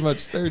 I'm pretty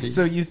much 30.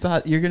 So you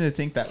thought you're going to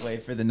think that way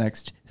for the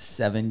next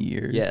 7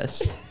 years?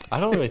 yes. I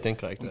don't really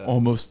think like that.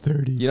 Almost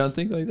 30. You don't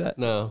think like that?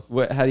 No.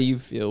 What? How do you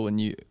feel when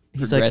you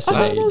He's like, progress I'm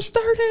in age? almost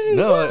 30.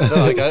 No,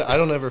 like I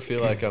don't ever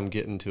feel like I'm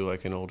getting to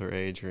like an older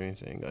age or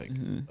anything.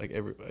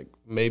 Like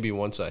maybe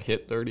once I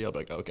hit 30, I'll be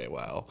like, okay,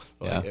 wow.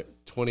 But Yeah. like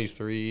at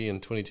 23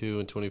 and 22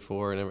 and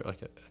 24 and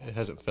like it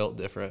hasn't felt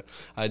different.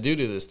 I do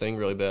this thing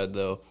really bad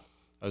though.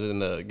 I was in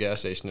the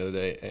gas station the other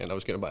day and I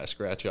was going to buy a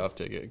scratch off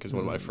ticket because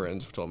one of my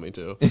friends told me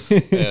to.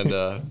 And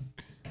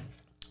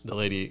the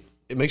lady,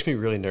 it makes me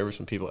really nervous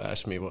when people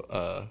ask me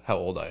how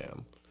old I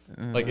am.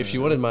 Like if she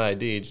wanted my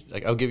ID,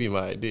 like I'll give you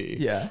my ID.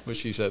 Yeah. But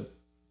she said,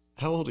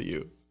 "How old are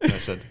you?" And I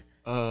said,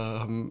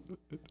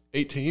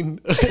 18.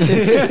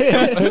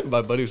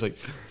 My buddy was like,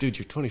 "Dude,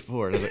 you're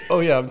 24." And I was like, "Oh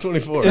yeah, I'm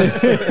 24."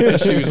 And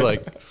she was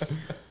like,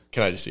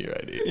 "Can I just see your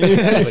ID?"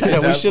 I was like,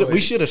 "Yeah,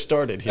 we should have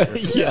started here."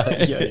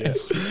 yeah.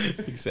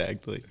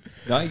 Exactly.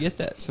 No, I get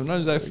that.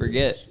 Sometimes I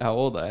forget how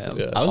old I am.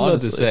 Yeah. I was honestly. about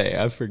to say,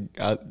 I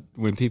forgot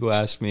when people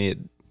ask me.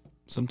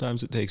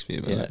 Sometimes it takes me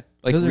a minute. Yeah.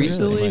 Like Those are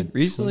recently,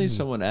 really-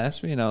 someone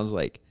asked me, and I was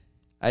like,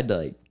 I had to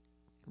like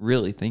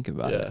really think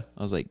about Yeah. it.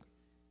 I was like,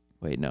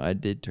 wait, no, I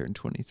did turn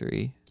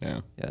 23.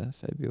 Yeah. Yeah,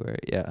 February.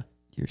 Yeah,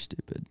 You're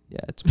stupid. yeah,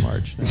 it's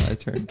March now. I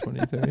turned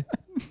 23.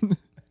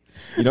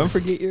 You don't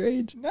forget your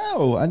age.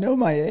 No, I know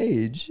my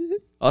age.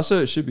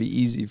 Also, it should be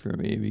easy for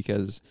me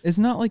because It's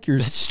not like you're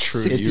That's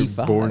true. 65.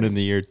 You're born in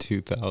the year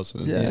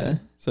 2000. Yeah.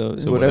 So,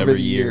 So whatever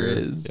the year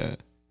is, Yeah.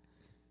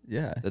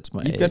 Yeah. that's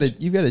my You've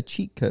age. got a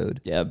cheat code.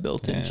 Yeah,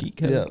 built-in Yeah. cheat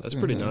code. Yeah. That's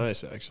pretty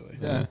nice, actually.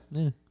 Yeah.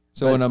 Yeah.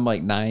 So But- when I'm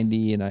like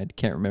 90 and I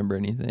can't remember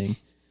anything,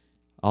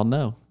 I'll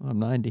know I'm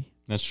 90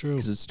 That's true.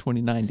 because it's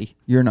 2090.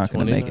 You're not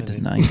going to make it to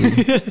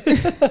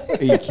 90.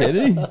 Are you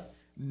kidding?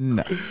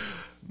 No.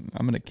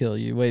 I'm going to kill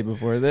you way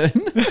before then.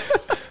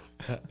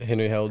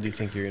 Henry, how old do you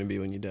think you're going to be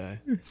when you die?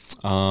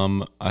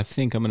 I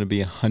think I'm going to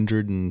be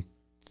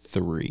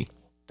 103.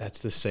 That's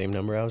the same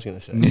number I was going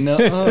to say. No,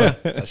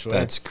 That's what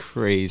that's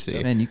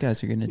crazy. Man, you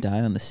guys are going to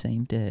die on the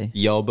same day.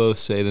 Y'all both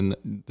say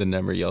the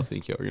number y'all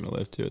think y'all are going to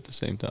live to at the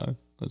same time.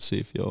 Let's see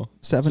if y'all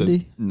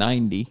 70?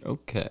 90.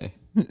 Okay.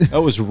 I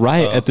was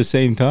right at the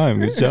same time.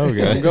 Good job,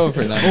 guys. I'm going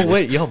for 90. Oh,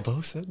 wait, y'all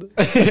both said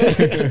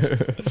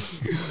that?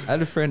 I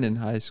had a friend in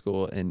high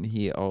school, and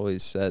he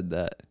always said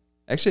that.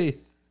 Actually,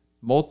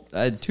 I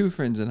had two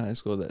friends in high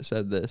school that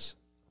said this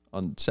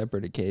on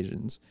separate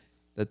occasions,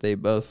 that they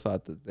both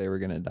thought that they were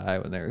going to die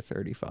when they were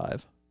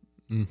 35.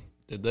 Did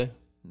they?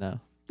 No.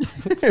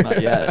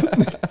 Not yet.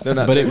 They're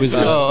not. But it was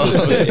a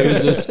 35. it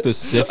was a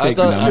specific I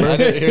thought number. I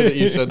didn't hear that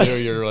you said they were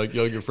your like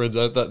younger friends.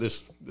 I thought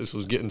this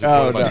was getting to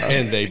Oh, point, no.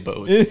 and they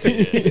both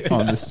did.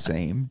 On the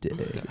same day.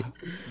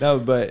 No,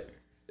 but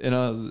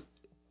was,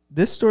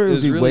 This story It would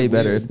was be really way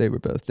better weird. if they were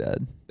both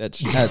dead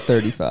that's at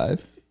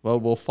 35. well,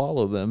 we'll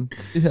follow them,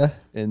 Yeah.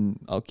 and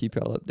I'll keep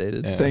y'all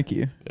updated. Yeah. Thank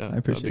you. Yeah, I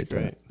appreciate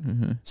that'd that.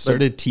 Mm-hmm.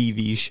 Start a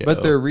TV show.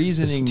 But their This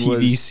reasoning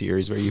TV was,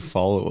 series where you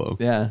follow them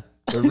yeah,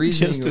 the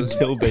reasoning just was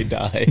until they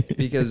die.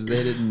 because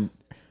they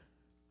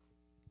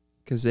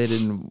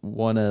didn't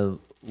want to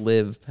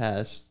live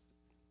past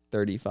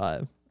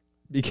 35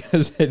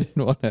 because they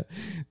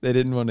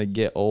didn't want to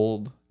get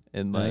old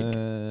and like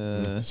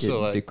get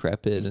So, like,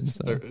 decrepit and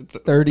stuff.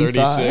 35?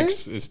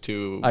 36 is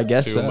I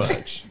guess too so.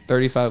 much.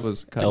 35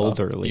 was cut off.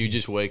 Elderly. You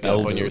just wake up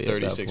on your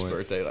Elderly at that 36th point.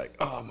 birthday like,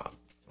 oh my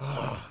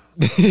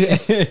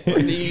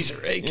knees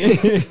are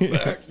aching.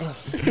 Back.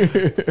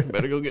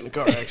 Better go get in a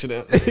car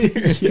accident.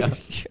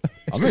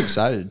 I'm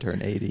excited to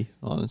turn 80,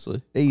 honestly.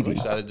 I'm 80.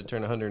 excited to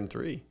turn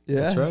 103.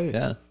 Yeah. That's right.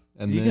 Yeah.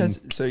 And You then guys,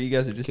 so you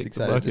guys are just kick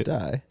the excited to bucket.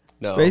 die.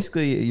 No,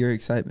 Basically, your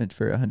excitement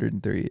for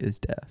 103 is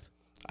death.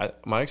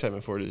 my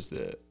excitement for it is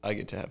that I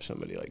get to have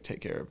somebody like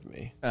take care of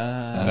me. Uh,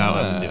 And I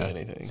don't have to do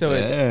anything. So Yeah.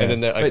 at,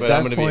 and then but but that I'm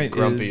going to be a point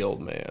grumpy is-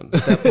 old man.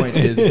 that point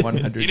is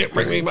 100. You didn't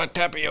bring me my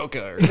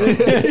tapioca. Or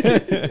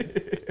something.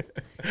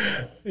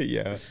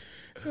 yeah.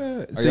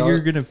 So y'all- you're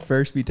gonna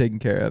first be taken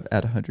care of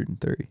at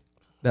 103.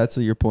 That's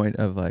your point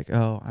of like,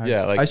 oh,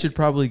 Yeah, like- I should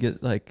probably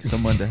get like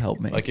someone to help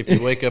me. Like if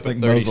you wake up Like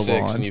at mow the 36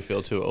 lawn. and you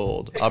feel too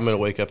old, I'm going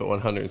to wake up at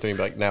 103 and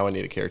be like, now I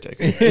need a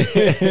caretaker. I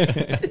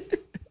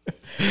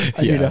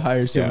need Yeah. to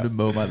hire someone Yeah. to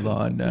mow my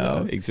lawn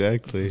now.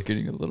 Exactly. It's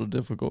getting a little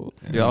difficult.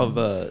 Do y'all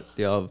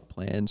have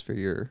plans for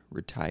your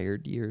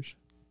retired years?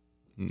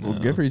 Well,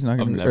 Giffrey's not I've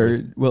going to, never-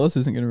 or Willis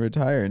isn't going to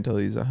retire until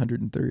he's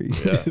 103.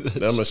 Yeah.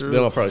 Then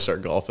I'll probably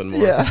start golfing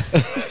more. Yeah.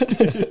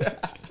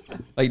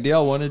 Like, do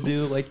y'all want to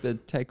do like the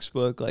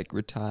textbook, like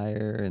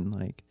retire and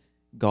like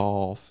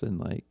golf and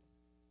like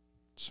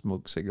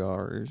smoke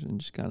cigars and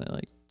just kind of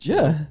like chill?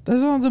 Yeah, that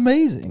sounds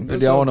amazing. Or That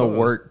do y'all sounds want to fun.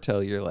 work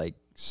till you're like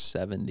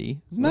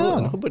 70? No.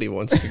 Nobody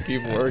wants to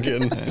keep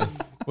working.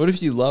 What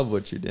if you love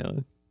what you're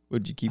doing?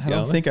 Would you keep I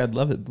going? don't think I'd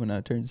love it when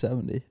I turn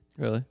 70.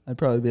 Really. I'd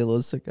probably be a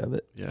little sick of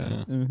it.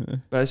 Yeah. Mm-hmm.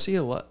 But I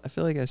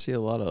feel like I see a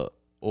lot of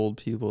old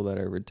people that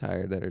are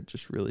retired that are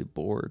just really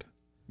bored.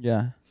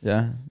 Yeah,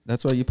 yeah.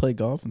 That's why you play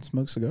golf and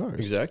smoke cigars.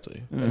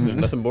 Exactly. There's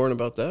nothing boring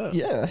about that.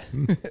 Yeah.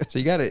 So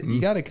you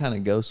gotta kind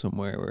of go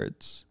somewhere where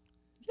it's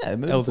Yeah,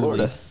 move to elderly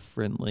Florida.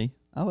 friendly.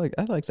 I like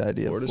the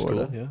idea Florida's of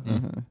Florida. cool. Yeah.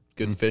 Mhm.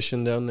 Good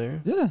fishing down there.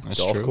 Yeah. That's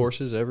Golf true.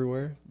 courses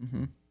everywhere.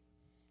 Mm-hmm.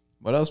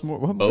 What else more?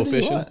 What Bow more do you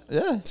fishing? want?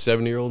 Yeah.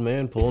 70-year-old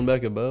man pulling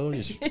back a bow,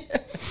 just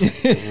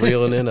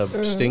reeling in a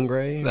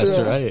stingray. That's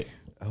Yeah. right.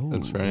 Oh,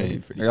 That's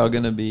right. Are y'all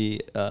gonna be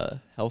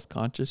health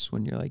conscious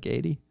when you're like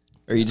 80?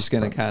 Or are you just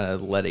gonna kind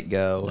of let it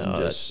go and No,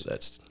 just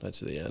that's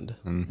the end.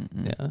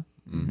 yeah?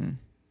 Mm-hmm.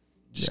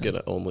 Just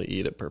gonna only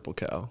eat at Purple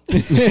Cow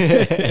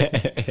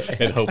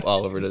and hope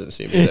Oliver doesn't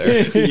see me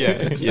there.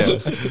 Yeah. Yeah.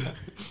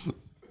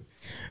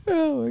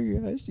 Oh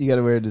my gosh, you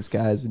gotta wear a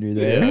disguise when you're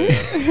there.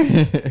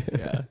 Yeah.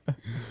 Yeah.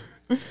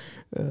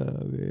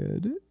 Oh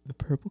man,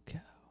 The purple cow.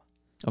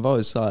 I've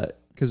always thought,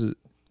 because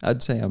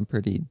I'd say I'm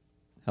pretty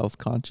health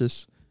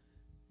conscious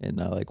and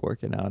I like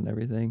working out and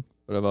everything.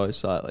 But I've always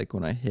thought like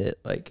when I hit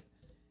like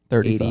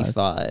 35.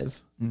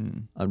 85,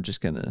 Mm. I'm just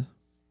going to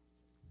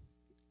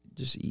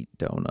just eat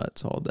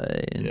donuts all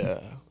day. And, Yeah.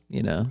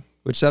 you know,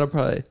 which that'll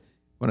probably,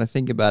 when I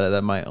think about it,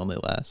 that might only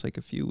last like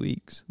a few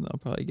weeks. And I'll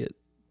probably get,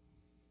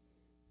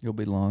 You'll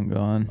be long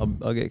gone.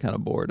 I'll get kind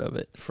of bored of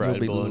it.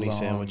 Fried be bologna long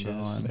sandwiches.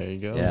 gone. There you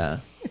go. Yeah.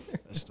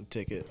 That's the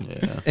ticket.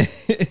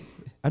 Yeah.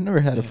 I've never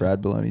had a fried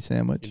bologna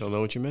sandwich. You don't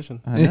know what you're missing.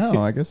 I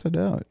know. I guess I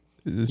don't.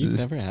 You've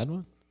never had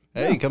one?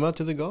 Hey, come out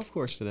to the golf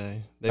course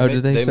today.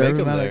 Did they serve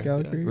them out there. at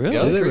Gallup Creek? Really?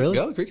 Gallup Do they Creek, really?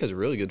 Gallup Creek has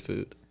really good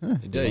food. Huh.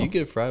 Yeah, you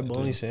get a fried They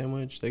bologna do.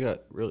 sandwich. They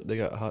got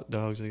hot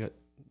dogs. They got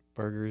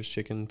burgers,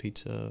 chicken,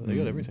 pizza. They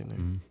got everything there.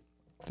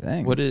 Mm-hmm.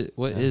 Dang. What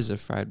is Yeah. a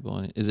fried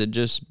bologna? Is it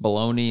just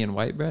bologna and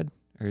white bread,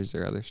 or is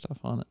there other stuff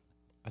on it?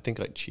 I think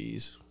like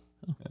cheese.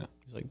 Oh. Yeah.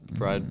 It's like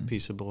fried Mm.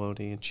 piece of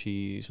bologna and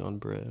cheese on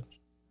bread.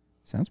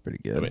 Sounds pretty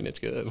good. I mean, it's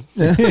good.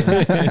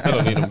 I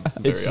don't eat them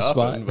very It's the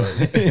often,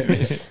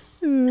 spot.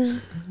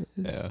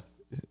 but Yeah.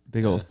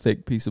 Big old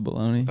thick piece of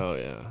bologna. oh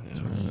yeah,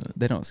 yeah.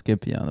 They don't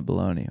skip you on the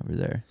bologna over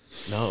there.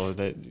 No,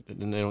 then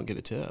they don't get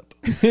a tip.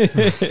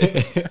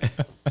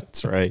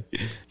 That's right.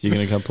 You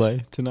gonna come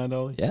play tonight,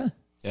 Ollie? Yeah,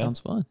 Yeah. sounds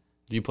fun.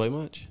 Do you play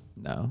much?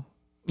 No.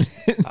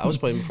 I was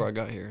playing before I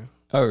got here.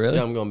 Oh really?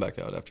 Yeah, I'm going back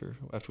out after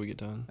we get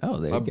done. Oh,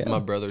 there My, you go. my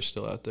brother's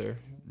still out there.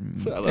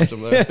 Mm. I left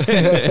him there.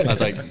 I was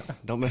like,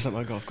 "Don't mess up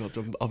my golf clubs.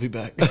 I'll be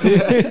back."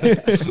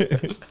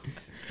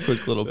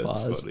 Quick little That's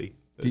pause. funny.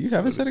 Do you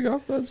have a set of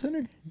golf clubs,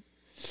 Henry?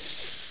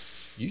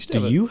 You used to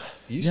Do have you?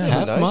 You used to Yeah,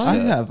 have a have nice mine? I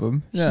set. have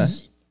them. Yeah.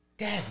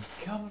 Dad,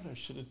 come on. I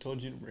should have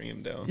told you to bring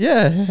him down.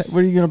 Yeah. What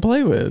are you gonna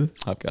play with?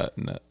 I've got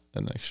an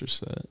extra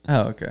set.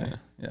 Oh, okay.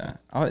 Yeah.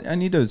 I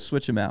need to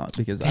switch them out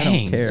because I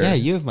don't care. Yeah,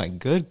 you have my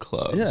good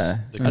clubs. Yeah.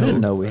 The I didn't Cobra-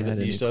 know we or the- had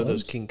You any used to have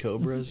those clubs. King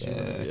Cobras. Yeah.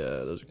 Yeah,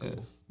 those are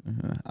cool.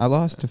 I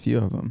lost a few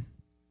of them.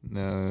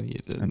 No, you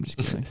didn't. I'm just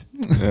kidding.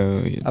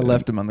 No, you I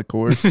left them on the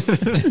course.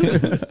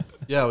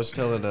 Yeah, I was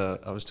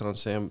telling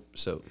Sam.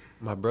 So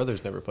my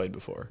brother's never played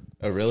before.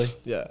 Oh, really?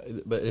 Yeah,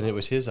 and it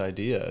was his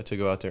idea to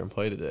go out there and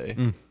play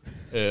today.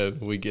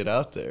 And we get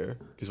out there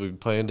because we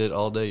planned it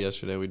all day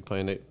yesterday. We'd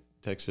planned it,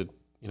 texted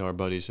our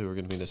buddies who were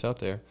going to meet us out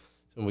there.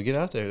 And we get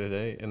out there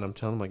today, and I'm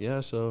telling them like, yeah,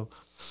 so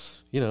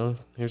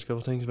here's a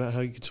couple things about how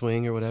you could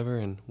swing or whatever,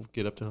 and we'll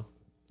get up to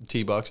the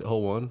tee box at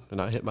hole one,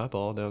 and I hit my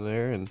ball down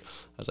there, and I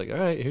was like, all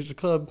right, here's the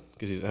club,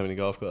 because he doesn't have any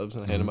golf clubs,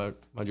 and I hand him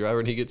my driver,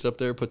 and he gets up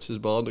there, puts his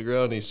ball on the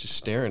ground, and he's just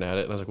staring at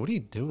it, and I was like, what are you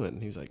doing? And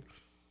he was like,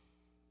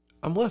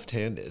 I'm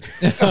left-handed.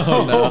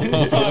 Oh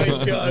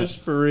my gosh,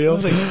 for I real?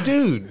 was like,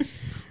 dude,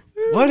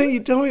 why didn't you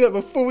tell me that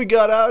before we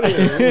got out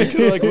here? We could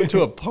have went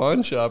to a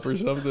pawn shop or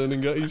something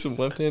and got you some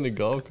left-handed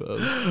golf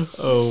clubs.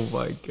 Oh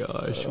my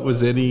gosh.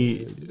 Was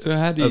any So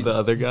how do of you? the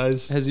other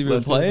guys? Has he been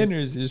left-handed? playing, or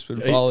has he just been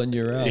following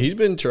you around? He's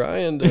been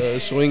trying to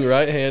swing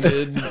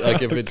right-handed,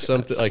 like if it's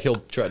something, like he'll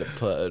try to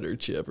putt or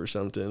chip or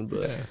something,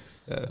 but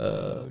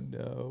Oh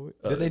no!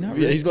 Did they not?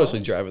 yeah, rent he's mostly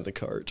clubs? driving the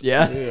cart.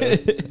 Yeah. Yeah.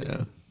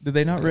 Did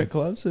they not rent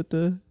clubs at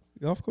the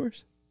golf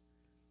course?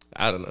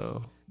 I don't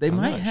know. They I'm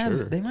might not have.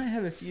 sure. They might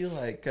have a few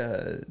like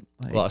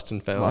Lost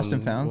and found. lost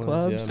and found ones,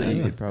 clubs that maybe.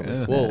 you could probably.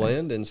 Yeah. Well, snag.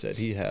 Landon said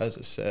he has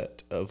a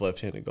set of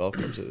left-handed golf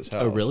clubs at his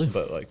house. Oh, really?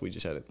 But like we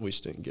just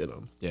didn't get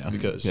them. Yeah.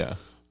 Because Yeah.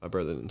 my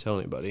brother didn't tell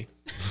anybody.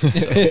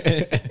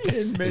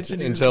 Didn't mention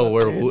he was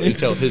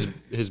until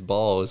his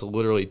ball is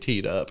literally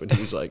teed up, and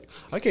he's like,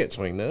 I can't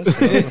swing this.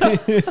 I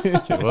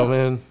said, well,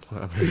 man,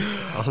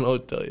 I don't know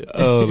what to tell you.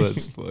 Oh,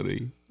 that's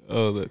funny.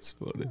 Oh, that's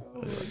funny.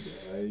 Oh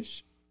my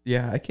gosh.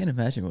 Yeah, I can't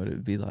imagine what it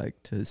would be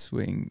like to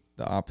swing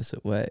the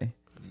opposite way.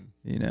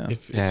 You know.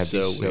 It's Yeah, it'd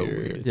be so, so weird.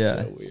 weird. It's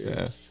Yeah. so weird.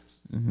 Yeah.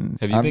 Mhm.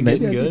 Have you been maybe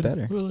getting I'd good, be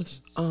better.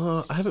 Willis?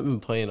 I haven't been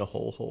playing a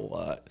whole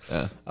lot.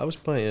 Yeah. I was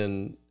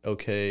playing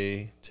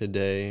okay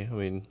today. I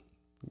mean,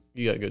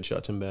 you got good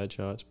shots and bad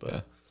shots, but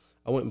Yeah.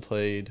 I went and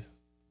played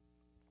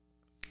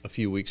a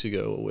few weeks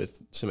ago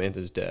with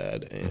Samantha's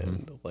dad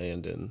and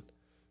Landon,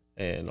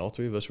 and all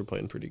three of us were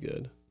playing pretty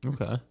good.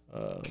 Okay.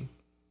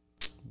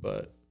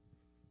 But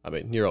I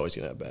mean, you're always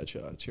gonna have bad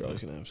shots. You're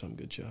always gonna have some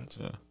good shots.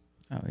 Yeah.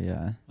 Oh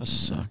yeah. I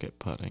suck at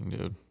putting,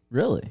 dude.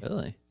 Really,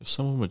 Really? If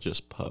someone would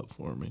just putt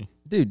for me.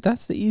 dude?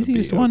 That's the be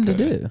easiest one to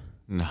okay. do.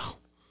 No.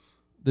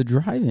 The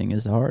driving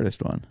is the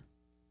hardest one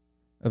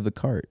of the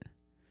cart.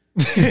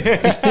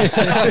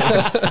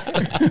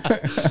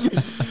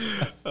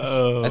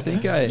 Oh. I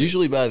think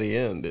Usually by the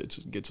end, it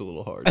gets a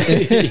little hard. yeah.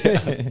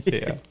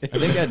 I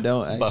think I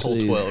don't By hole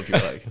actually. 12, you're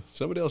like,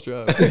 somebody else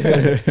drive.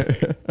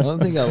 I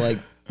don't think I like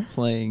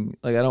playing.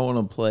 Like I don't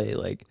want to play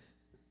like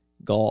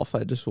golf.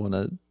 I just want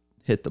to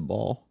hit the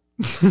ball.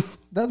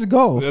 That's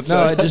golf. No,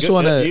 I just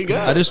want You to.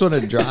 got I it. just want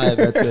to drive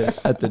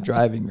at the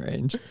driving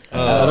range.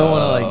 I don't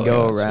want to like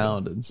go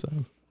around and stuff.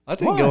 I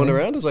think Why? going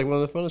around is like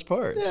one of the funnest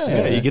parts.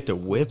 Yeah, you get to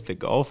whip the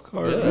golf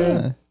cart. Yeah.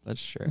 man. Yeah.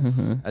 That's true.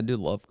 Mhm. I do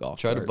love golf.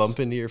 Try to carts. bump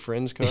into your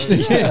friend's car.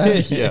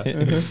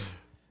 Yeah.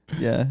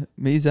 Yeah,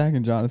 me, Zach,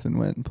 and Jonathan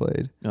went and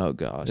played. Oh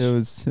gosh. It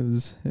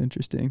was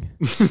interesting.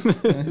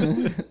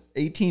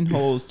 18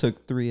 holes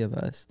took 3 of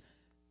us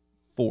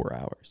 4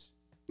 hours.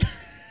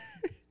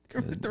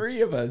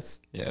 3 of us.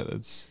 Yeah,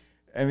 that's.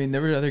 I mean,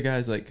 there were other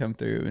guys like come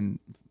through and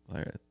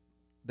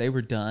they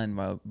were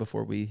done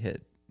before we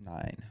hit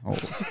 9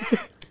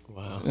 holes.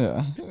 Wow.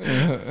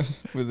 Yeah,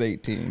 with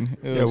 18.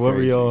 It Yeah, was what were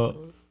crazy.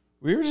 y'all?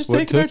 We were just what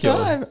taking our took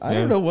y'all? time. I Yeah.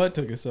 don't know what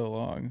took us so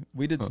long.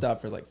 We did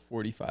stop for like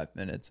 45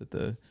 minutes at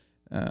the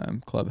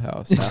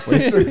clubhouse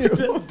halfway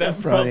through. That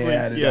probably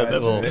added yeah, on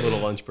that to Little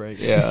lunch break.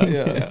 yeah,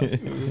 Yeah.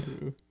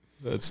 yeah.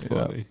 That's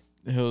funny.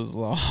 It was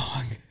long.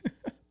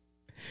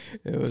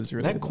 It was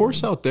really That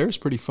course out there is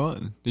pretty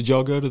fun. Did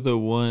y'all go to the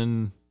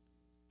one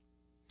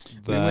We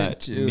went that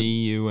to-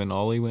 me, you, and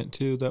Ollie went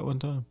to that one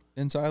time?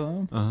 in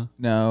Siloam. Uh-huh.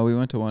 No, we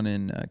went to one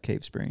in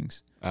Cave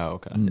Springs. Oh,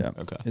 okay. Yeah.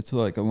 Okay. It's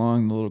like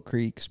along the little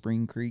creek,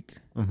 Spring Creek.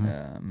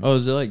 Mhm. Oh,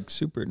 is it like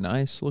super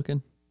nice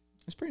looking?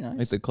 It's pretty nice.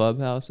 Like the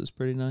clubhouse is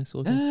pretty nice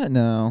looking.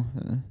 No.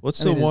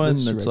 What's I mean, the one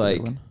it's a that's regular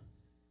like? one.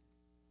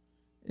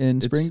 In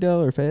It's-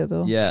 Springdale or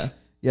Fayetteville? Yeah,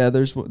 Yeah,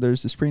 there's the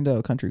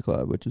Springdale Country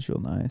Club, which is real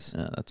nice.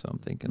 yeah, that's what I'm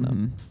thinking of.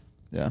 Mhm.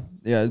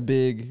 Yeah,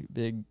 big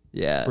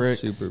Yeah, brick,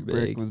 super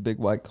brick big. with big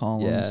white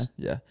columns.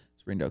 Yeah. Yeah.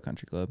 Springdale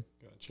Country Club.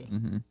 Gotcha.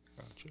 Mm-hmm.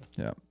 Gotcha.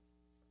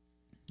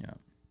 Yeah.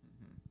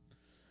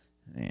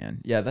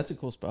 And yeah, that's a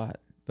cool spot.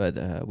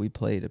 But we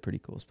played a pretty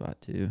cool spot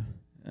too.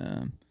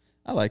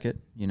 I like it.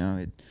 You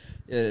know,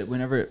 it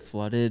whenever it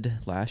flooded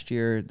last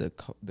year, the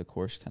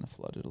course kind of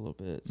flooded a little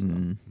bit. So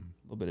Mm.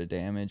 a little bit of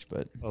damage,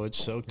 but Oh, it's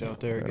soaked out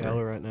there at Whatever.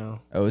 Gala right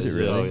now. oh, is it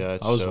really? Oh, yeah.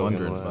 It's I was soaking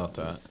wondering wet. about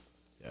that.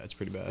 Yeah, it's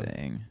pretty bad.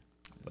 Dang.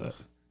 But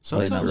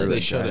Sometimes really they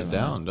shut drive it on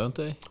down, don't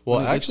they? well,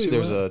 When it gets actually, too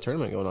there's wet? a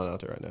tournament going on out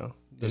there right now.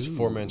 There's a Ooh.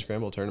 4-man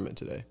scramble tournament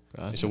today.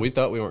 Gotcha. So we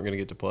thought we weren't going to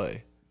get to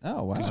play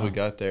Oh wow. because we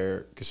got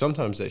there. Because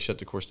sometimes they shut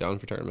the course down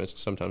for tournaments.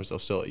 Sometimes they'll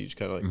still let you just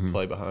kind of like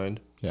play behind.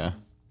 Yeah.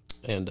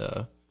 And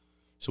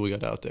so we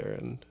got out there,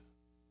 and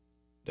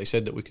they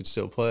said that we could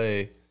still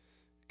play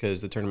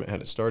because the tournament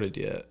hadn't started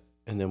yet.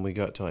 And then we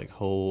got to like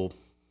hole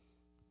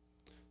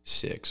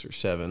 6 or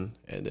 7,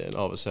 and then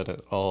all of a sudden,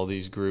 all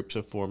these groups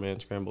of 4-man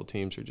scramble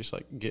teams are just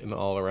like getting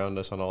all around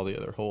us on all the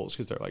other holes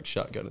because they're like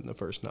shotgunning the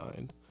first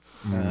 9.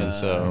 And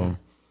so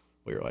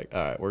we were like,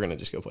 all right, we're gonna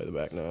just go play the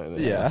back 9.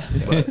 Yeah.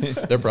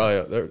 But they're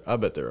probably. I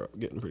bet they're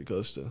getting pretty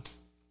close to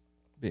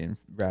being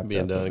wrapped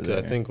being up done over because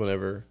I there. think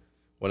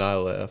when I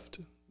left,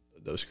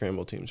 those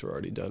scramble teams were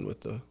already done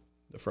with the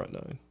front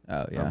 9.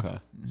 Oh yeah. Okay.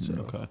 So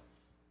Okay.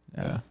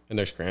 Yeah. and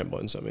they're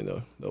scrambling, so I mean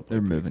they'll play They're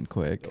pretty- moving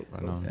quick. they'll-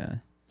 Right on. Yeah.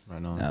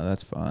 Right on. No,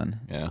 that's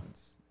fun. Yeah.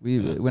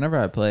 Whenever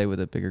I play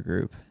with a bigger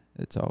group,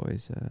 it's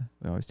always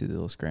we always do the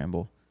little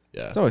scramble.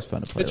 Yeah, It's always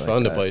fun to play. it's like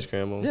fun to that. play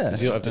scramble. Yeah.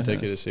 'Cause you don't have to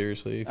take it as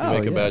seriously. If you Oh,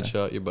 make a bad yeah.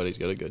 shot, your buddy's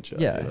got a good shot.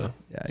 Yeah, you know?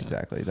 yeah,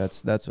 exactly.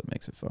 That's what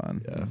makes it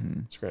fun. Yeah.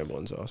 Mhm.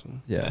 Scrambling's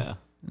awesome. Yeah.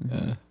 Yeah.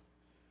 Mhm.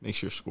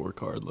 Makes your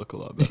scorecard look a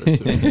lot better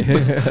too.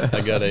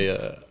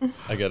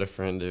 I got a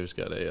friend who's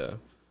got a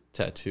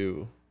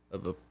tattoo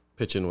of a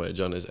pitching wedge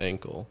on his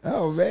ankle.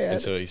 Oh man.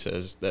 And so he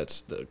says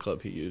that's the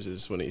club he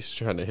uses when he's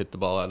trying to hit the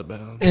ball out of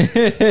bounds. Tap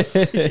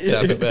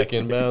it back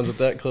inbounds with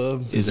that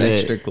club. Is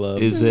extra it? club.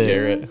 Is it?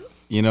 Garrett.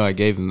 You know, I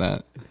gave him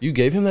that. You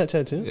gave him that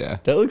tattoo? Yeah.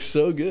 That looks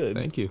so good.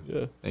 Thank you.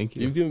 Yeah. Thank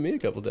you. You've given me a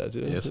couple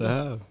tattoos. Yes, I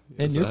have. And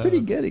Yes, you're I pretty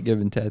have. good at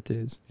giving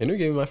tattoos. Henry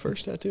gave me my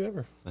first tattoo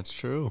ever. That's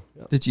true.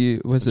 Did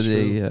you? Was That's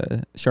it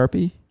a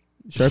Sharpie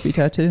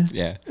tattoo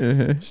Yeah.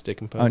 Stick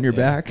and poke. on your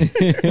yeah. back?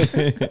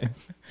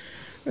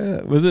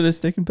 Was it a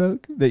stick and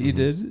poke that you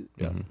did?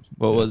 Yeah. Mhm.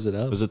 What Yeah. was it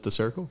of? Was it the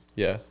circle?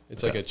 Yeah.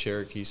 It's like Okay. a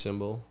Cherokee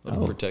symbol of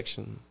Oh.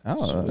 protection.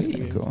 Oh, that's Sweet.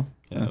 kind of cool.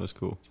 Yeah, that was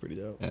cool. It's pretty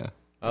dope. Yeah.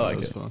 I like that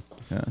was it. fun.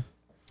 Yeah.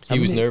 He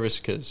was nervous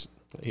because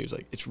he was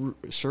like,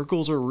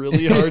 circles are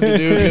really hard to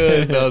do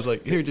good. And I was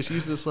like, here, just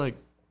use this like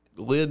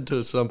lid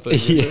to something.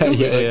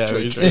 Yeah.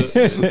 Trace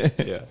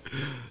it. Yeah.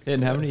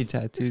 And how many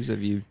tattoos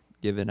have you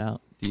given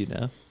out? Do you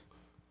know?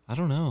 I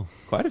don't know.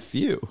 Quite a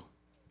few.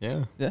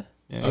 Yeah. Yeah.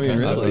 Yeah. I mean,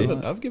 really?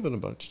 I've given a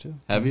bunch too.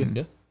 Have you?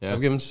 Yeah. Yeah.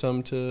 I've given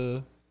some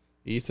to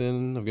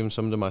Ethan. I've given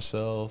some to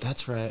myself.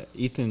 That's right.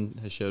 Ethan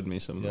has showed me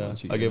some of the Yeah.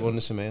 ones you I gave gave. one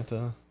to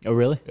Samantha. Oh,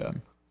 really? Yeah.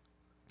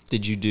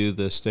 Did you do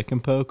the stick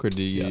and poke, or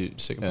do you? Yeah.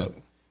 Stick and poke.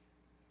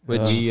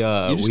 Which We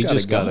you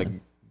just got a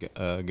got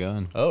a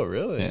gun. Oh,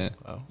 really? Yeah.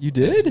 Wow. you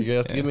did? You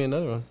have to Yeah. give me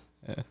another one.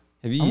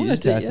 Have you I want a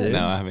used it tattoo. yet?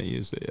 No, I haven't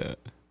used it yet.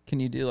 Can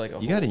you do like a?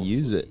 You got to whole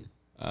use it. sleeve?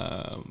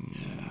 I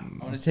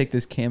want to take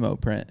this camo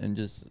print and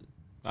just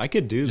I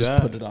could do just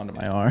that. put it onto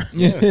my arm.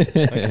 Yeah, I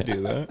could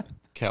do that.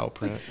 Cow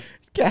print.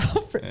 Cow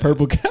print,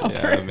 purple cow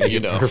Yeah, print. maybe You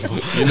know.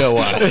 You know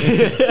why.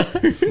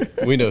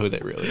 We know who they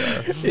really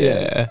are.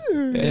 Yeah.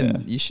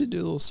 And you should do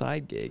a little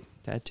side gig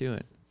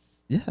tattooing.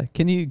 Yeah.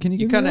 Can you You give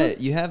me kind one? of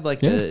you have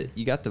like Yeah.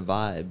 you got the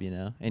vibe, you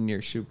know, and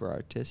you're super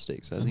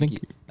artistic. So I I think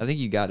think- I think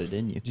you got it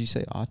in you. Did you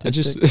say autistic? I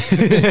just.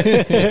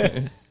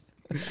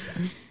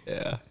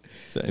 Yeah.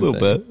 Same A little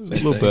thing.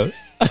 bit. A little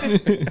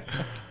bit.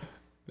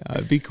 Nah,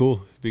 it'd be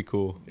cool. It'd be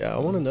cool. Yeah, I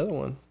want another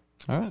one.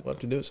 All right. We'll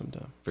have to do it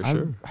sometime. For I,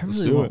 sure. I Let's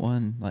really do want it.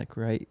 one like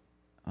right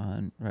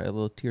a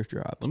little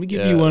teardrop. Let me give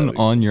Yeah, you one that'd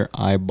be on your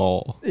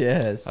eyeball.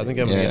 Yes. I think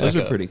I'm Yeah. gonna get Those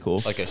like are pretty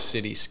cool. like a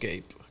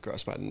cityscape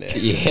across my neck.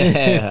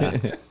 Yeah.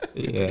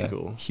 Pretty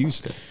cool.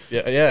 Houston.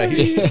 Yeah.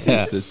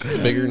 It's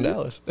bigger than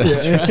Dallas.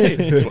 That's right.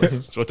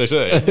 That's what they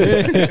say.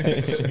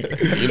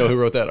 You know who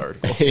wrote that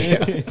article?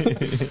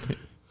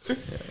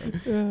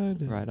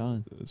 Right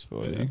on. That's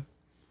funny.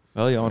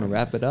 Well, you want to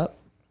wrap it up?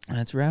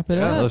 Let's wrap it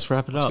Yeah, up. let's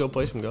wrap it Let's up. go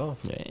play some golf.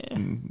 Yeah.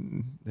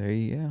 There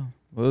you go.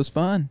 Well, it was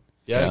fun.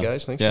 Yeah,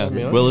 guys. Thanks for Yeah. having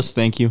me on. Willis,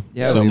 thank you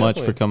Yeah, so we much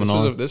Definitely. for coming this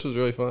on. This was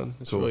really fun.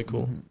 It's really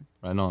cool.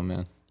 Right on,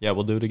 man. Yeah,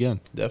 we'll do it again.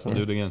 Definitely.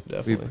 We'll do it again. We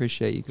Definitely.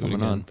 appreciate you coming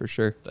again. on for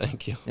sure.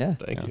 Thank you. Yeah.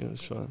 Thank you. It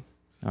was fun.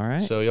 All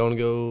right. So y'all want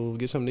to go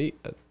get something to eat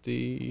at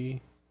the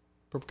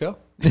Purple Cow?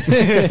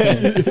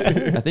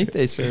 I think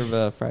they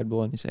serve fried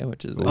bologna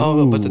sandwiches.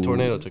 Oh, but the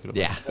tornado took it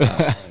away.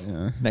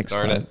 Yeah. Next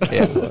Darn time. it.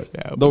 Yeah.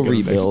 Yeah, They'll we'll get it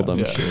next rebuild, time.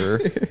 I'm Yeah. sure.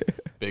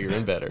 Bigger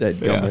and better. That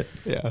gummit.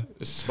 Yeah.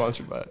 This is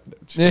sponsored by.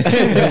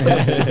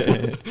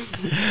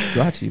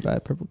 Brought to you by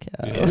Purple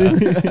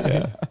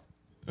Cow.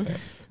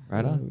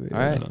 Right on. All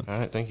right. All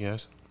right. Thank you,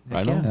 guys.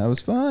 Right Heck on. That was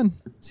fun.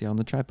 See you on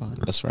the tripod.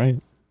 That's right.